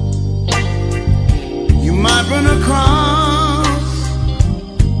 You might run across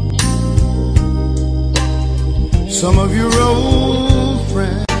some of your old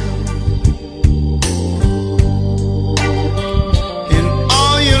friends. In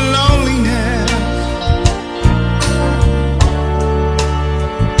all your loneliness,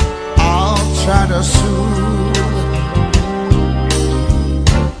 I'll try to soothe.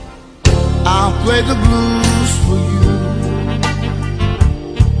 I'll play the blues for you.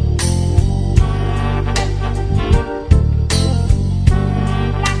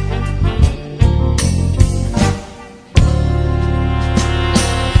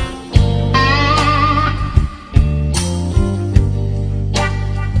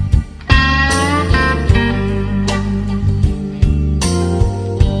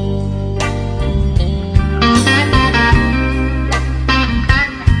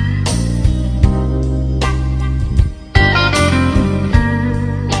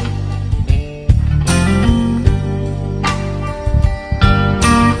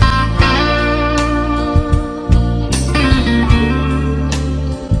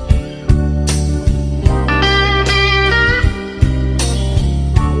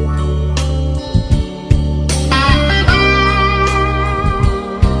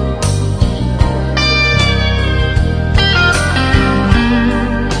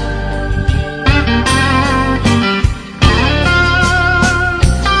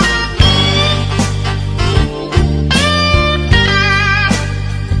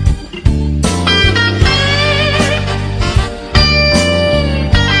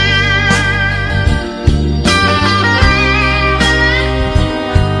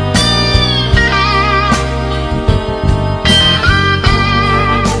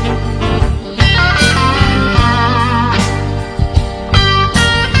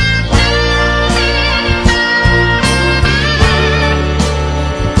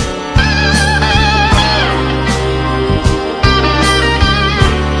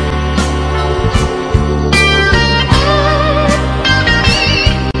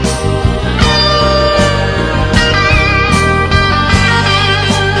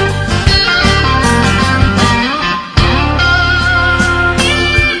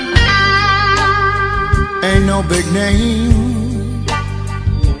 Ain't no big name,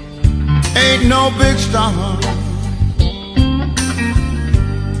 ain't no big star.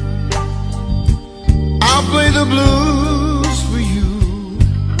 I'll play the blues for you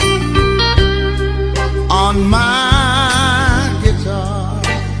on my guitar.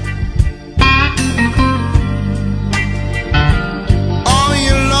 All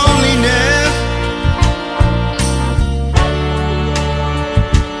your loneliness,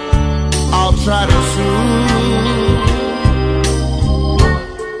 I'll try to soothe.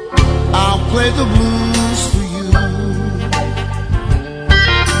 I'll play the blues for you.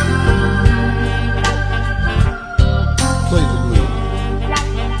 Play the blues.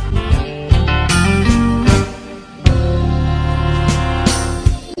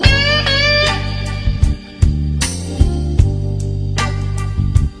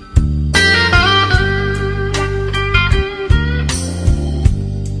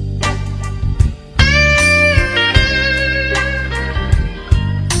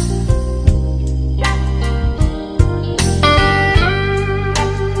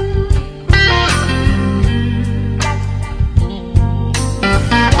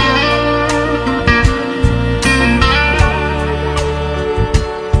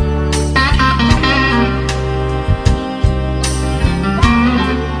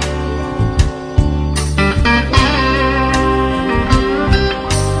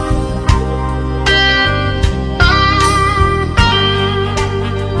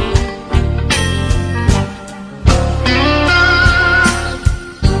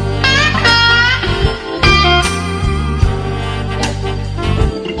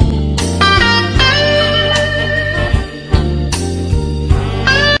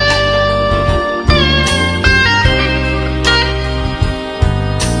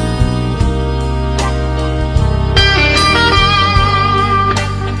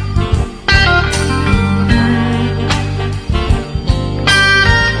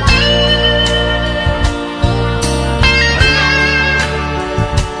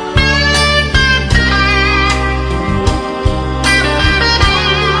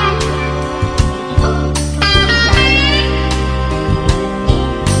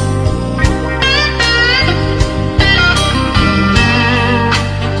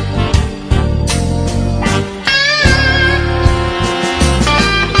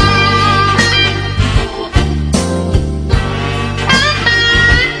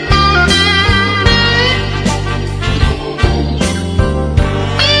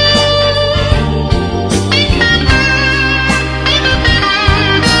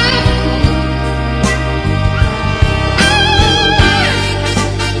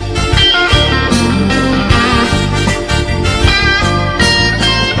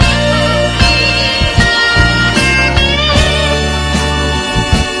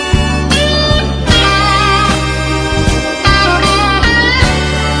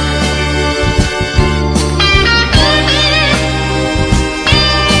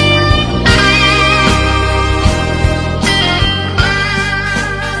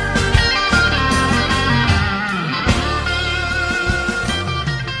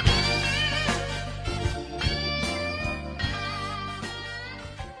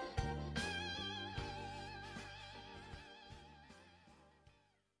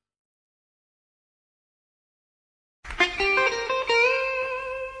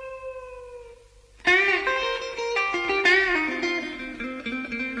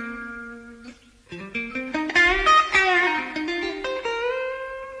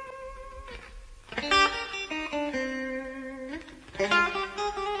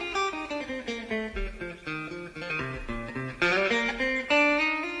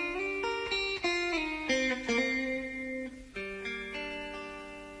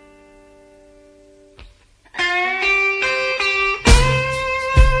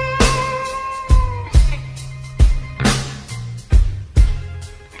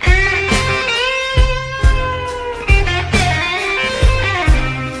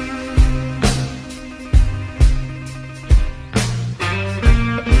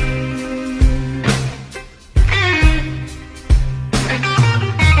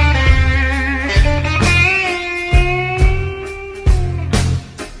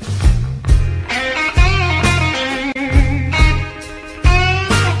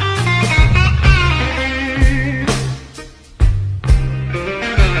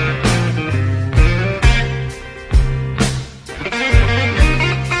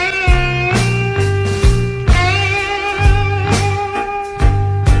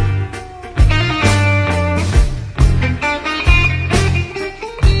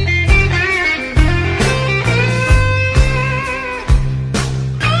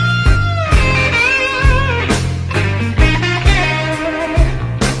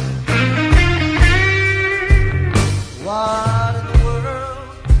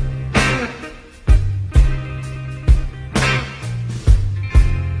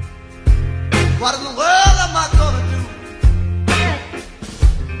 What in the world am I gonna do?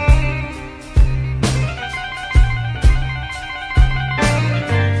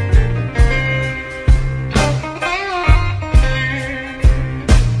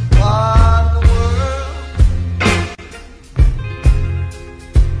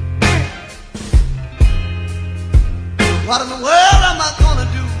 What in the world am I gonna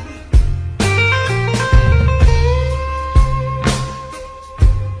do?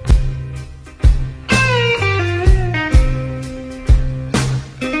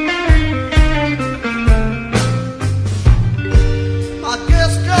 My dear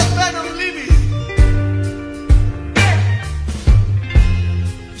girlfriend don't leave me.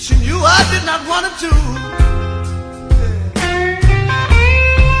 She knew I did not want her to.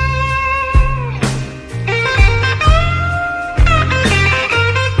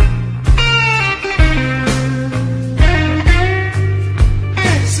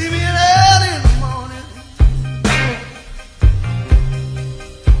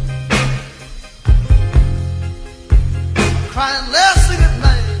 Crying less at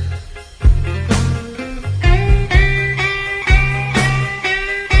night.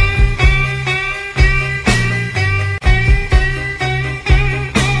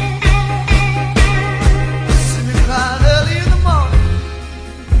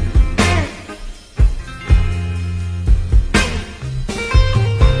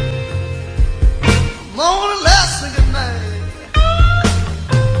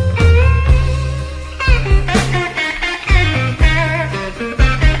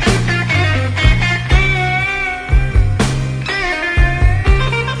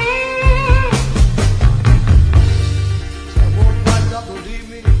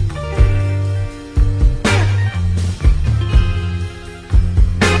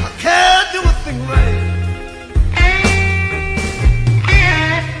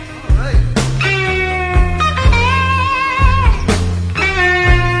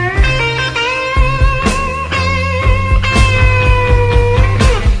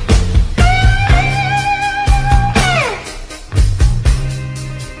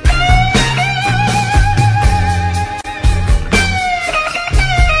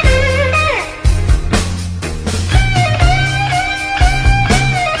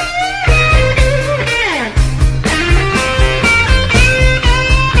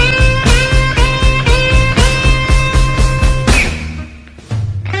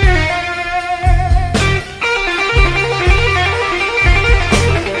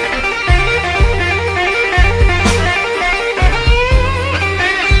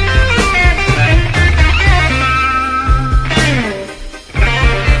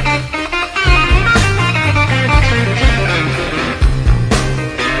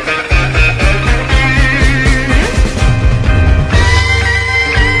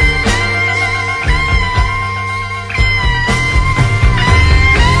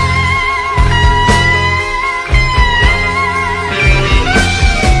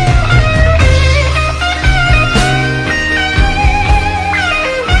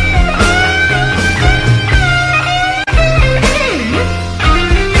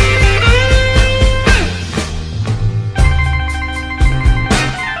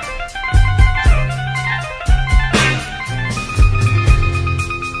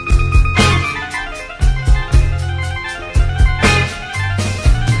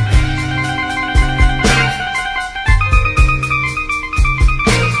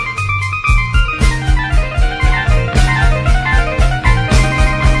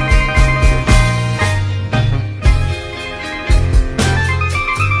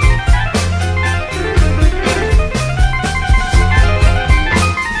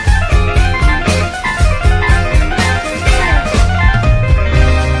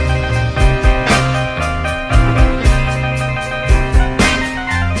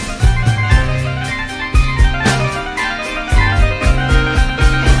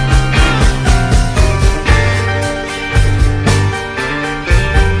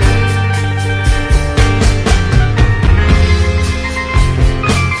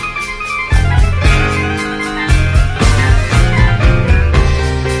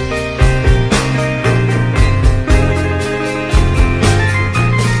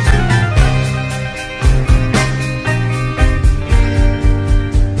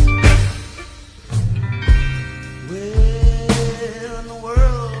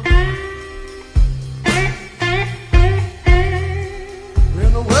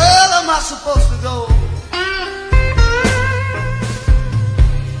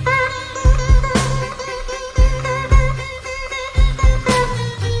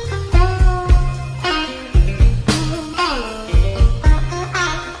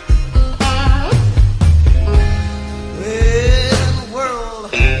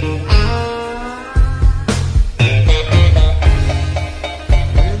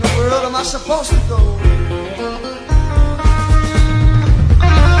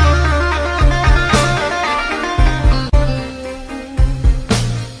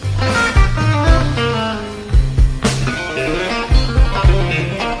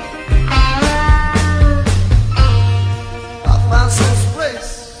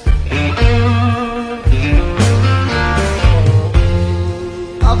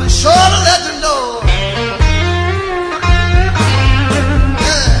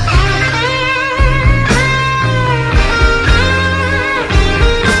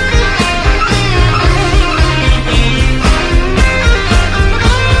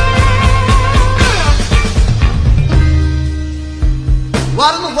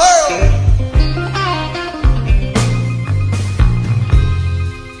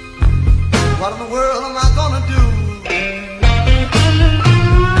 What in the world am I gonna do?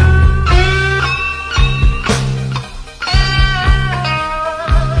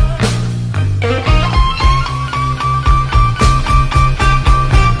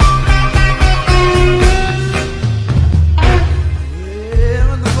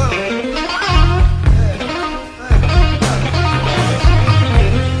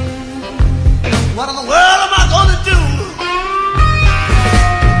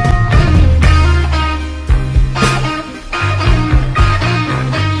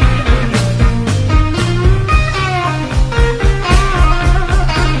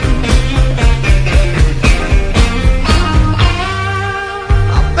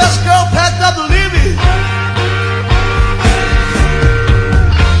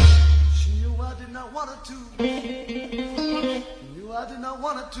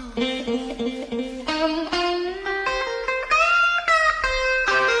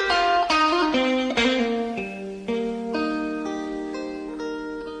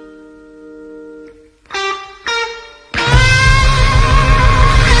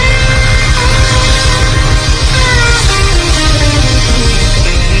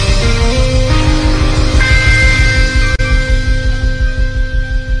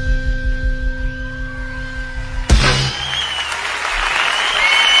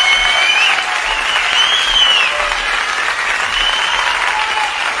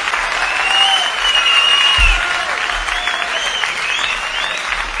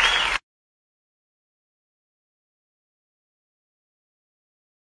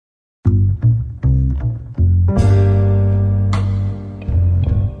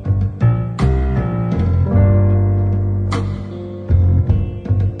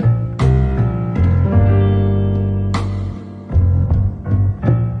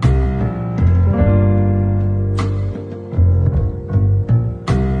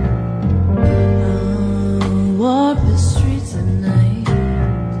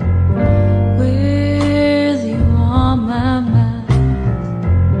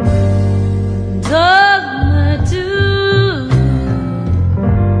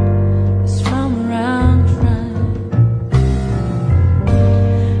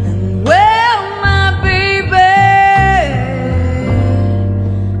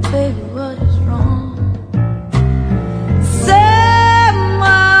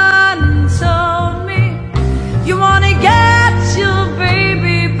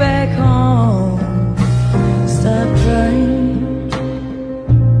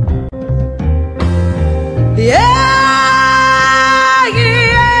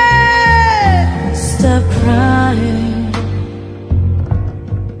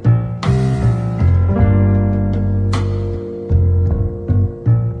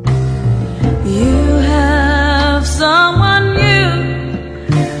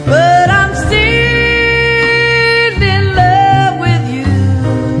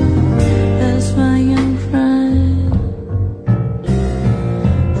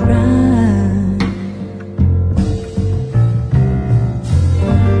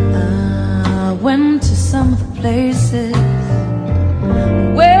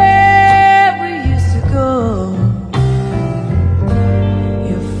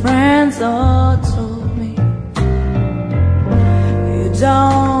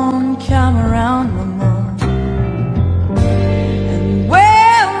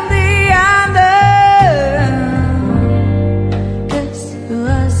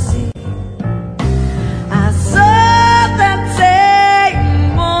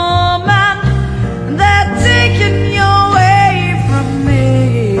 Taking you away from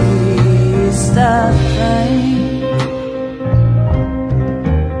me.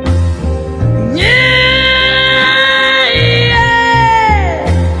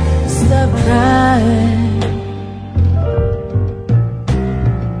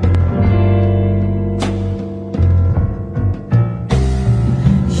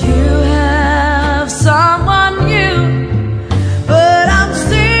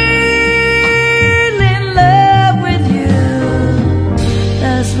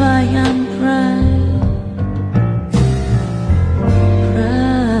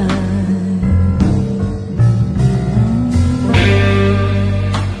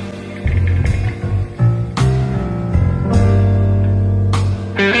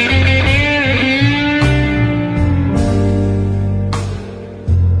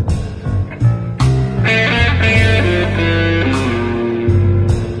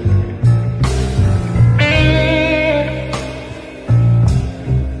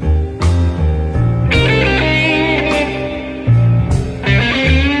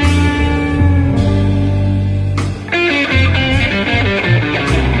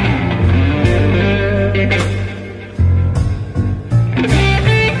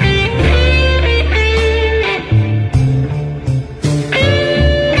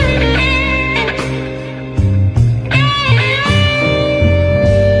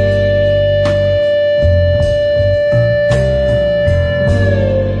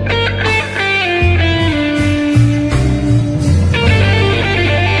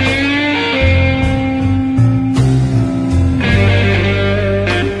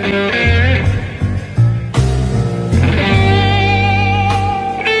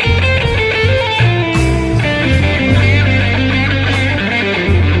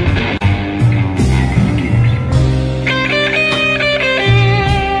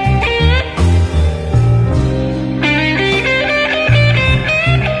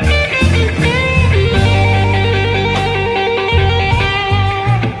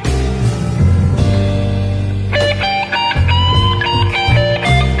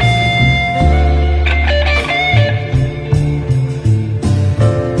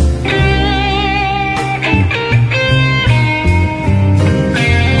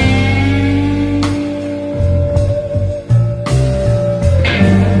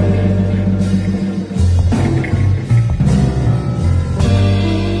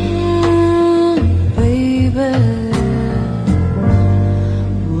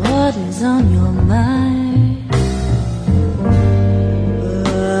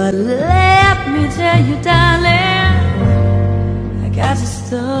 you, darling, I got to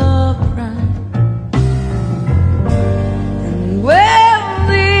stop crying. And well,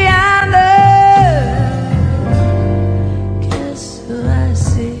 the other, guess who I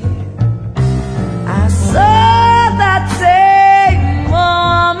see? I saw that same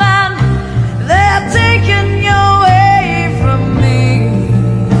woman. They're taking you away from me.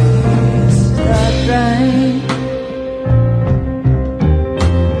 Stop crying.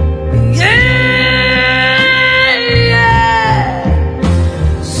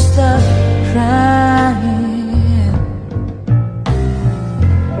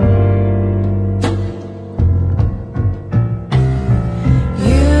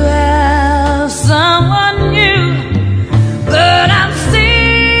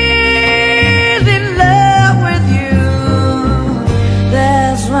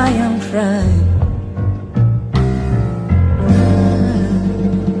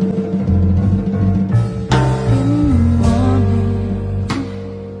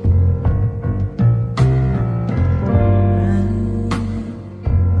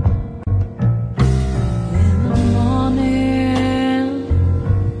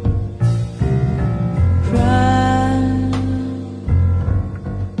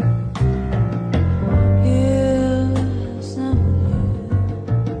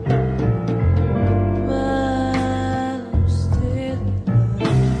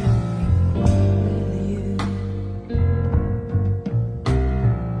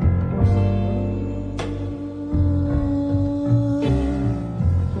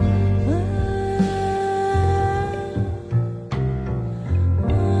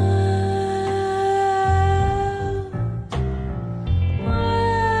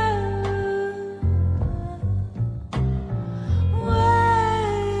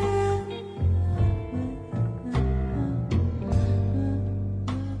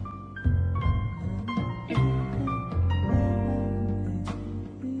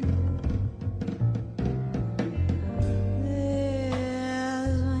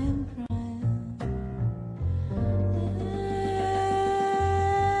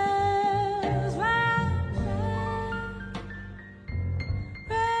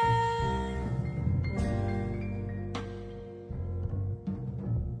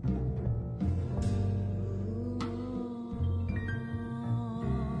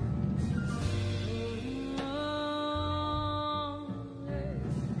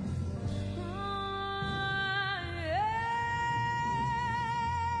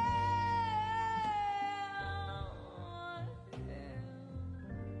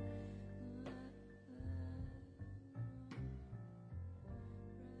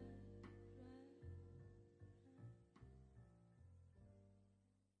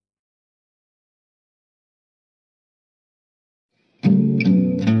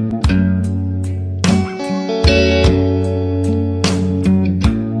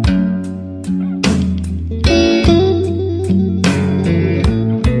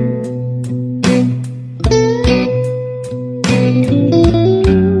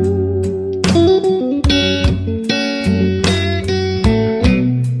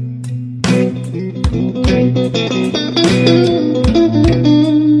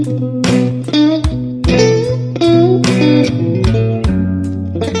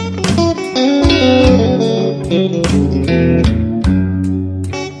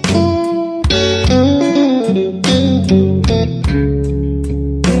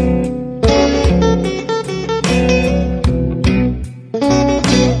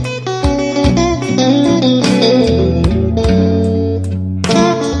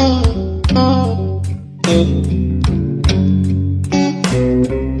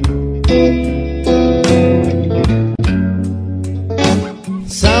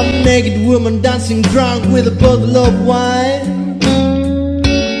 naked woman dancing drunk with a bottle of wine.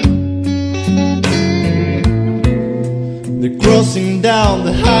 They're crossing down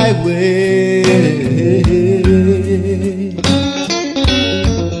the highway.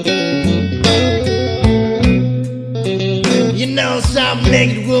 You know, some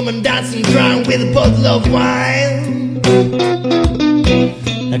naked woman dancing drunk with a bottle of wine.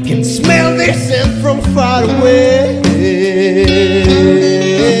 I can smell their scent from far away.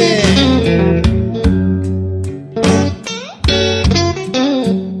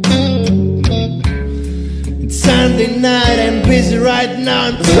 It's Sunday night, I'm busy right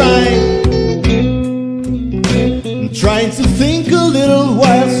now. I'm trying to think a little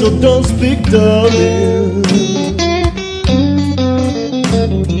while, so don't speak, darling.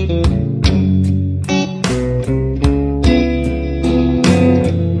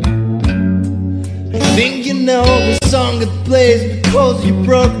 I think you know the song that plays because 'cause you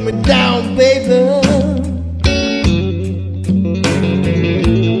broke me down, baby.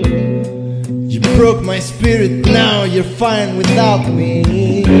 You broke my spirit, now you're fine without me.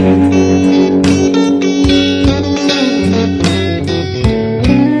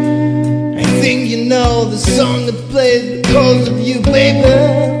 I think you know the song that plays because of you, baby.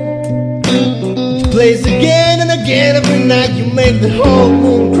 It plays again and again every night. You make the whole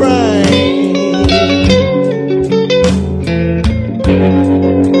moon cry.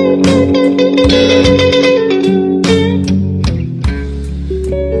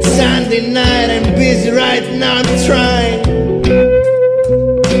 Sunday night, I'm busy right now.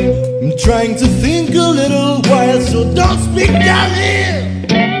 I'm trying to think a little while, so don't speak down here.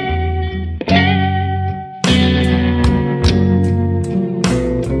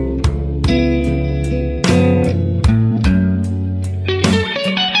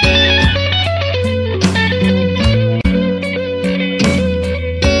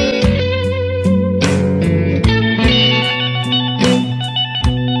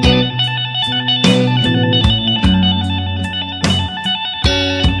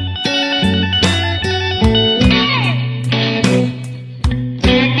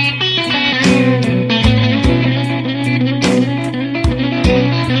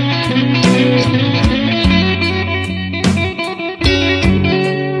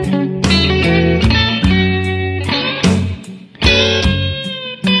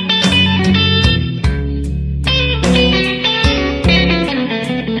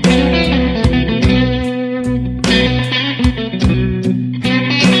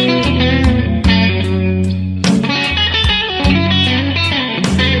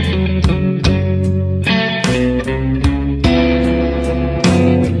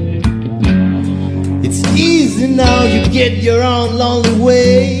 Now you get your own lonely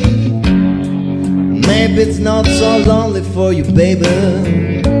way. Maybe it's not so lonely for you, baby.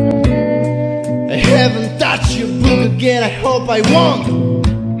 I haven't touched your book again, I hope I won't.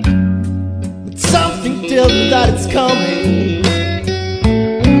 But something tells me that it's coming.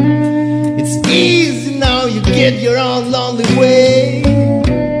 It's easy now, you get your own lonely way.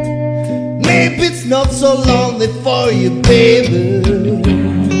 Maybe it's not so lonely for you, baby.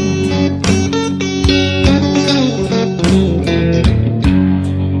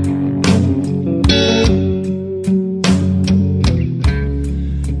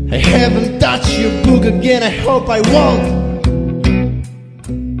 I haven't touched your book again, I hope I won't.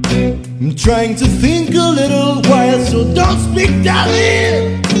 I'm trying to think a little while, so don't speak,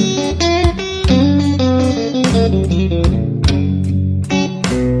 darling.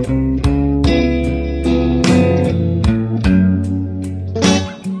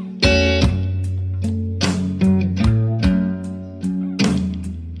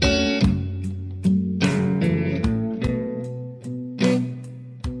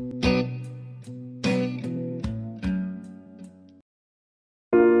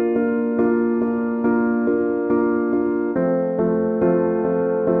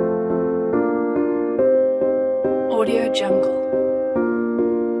 Audio Jungle.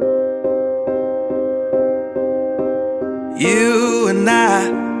 You and I,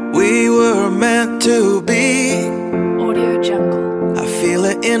 we were meant to be. Audio Jungle. I feel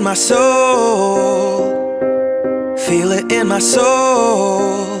it in my soul. Feel it in my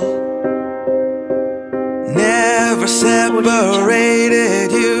soul. Never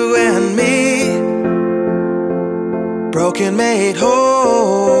separated, you and me. Broken made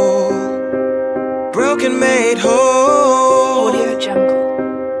whole. Broken made whole. Audio Jungle.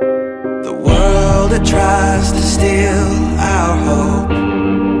 The world that tries to steal our hope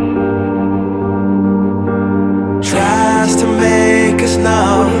tries to make us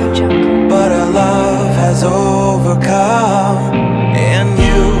numb, but our love has overcome. And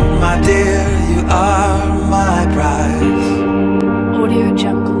you, my dear, you are my prize. Audio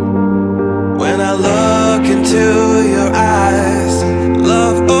Jungle. When I look into your eyes,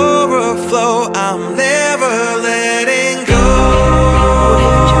 love overflow, I'm never letting go.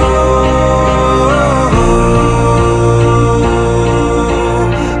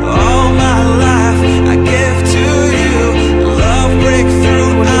 All my life I give to you, love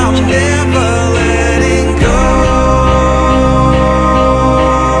breakthrough, I'm never letting go.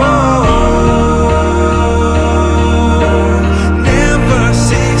 Never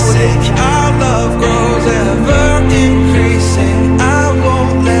ceasing, our love grows ever increasing, I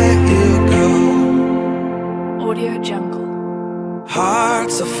won't let you go. Audio Jungle.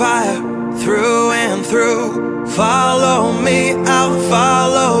 Hearts of fire through and through. Follow me, I'll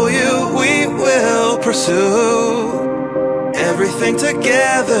follow you. We will pursue everything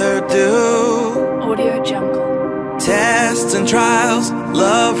together, do Audio Jungle. tests and trials,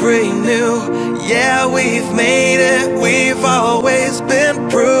 love renew. Yeah, we've made it, we've always been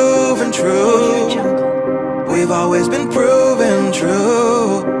proven true. We've always been proven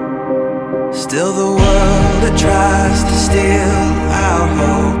true. Still the world that tries to steal our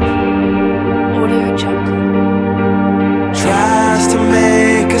hope, Audio Jungle. tries to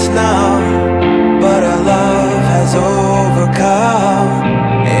make us numb, but our love has overcome.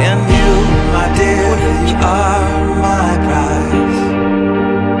 And you, my dear, you are my prize.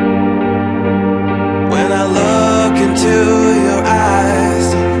 When I look into your eyes,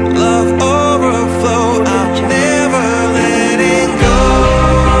 love overflow, I'm never letting go.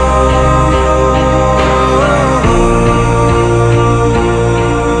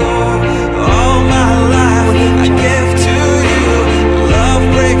 All my life I give to you, love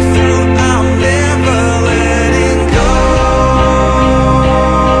breakthrough, I'm never letting go.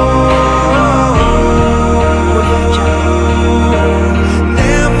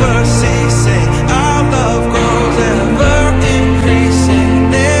 Never ceasing, our love grows ever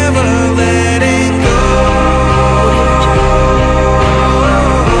increasing, never letting go.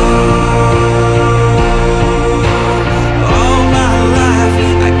 All my life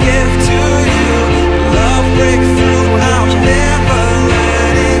I give to you, love breakthrough, I'm never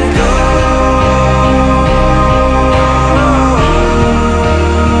letting go.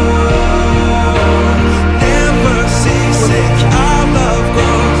 Never ceasing, our love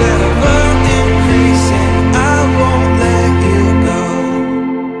grows ever increasing, I won't let you go.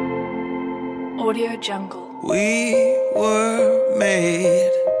 Audio Jungle.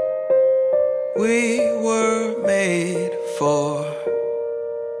 We were made for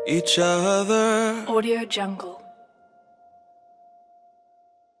each other. Audio Jungle.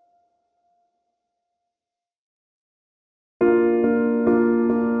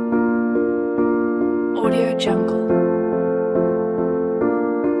 Audio Jungle.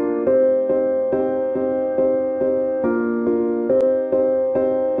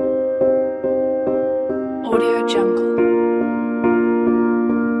 Audio Jungle.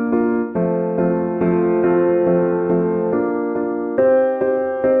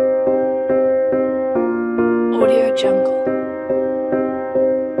 Audio Jungle.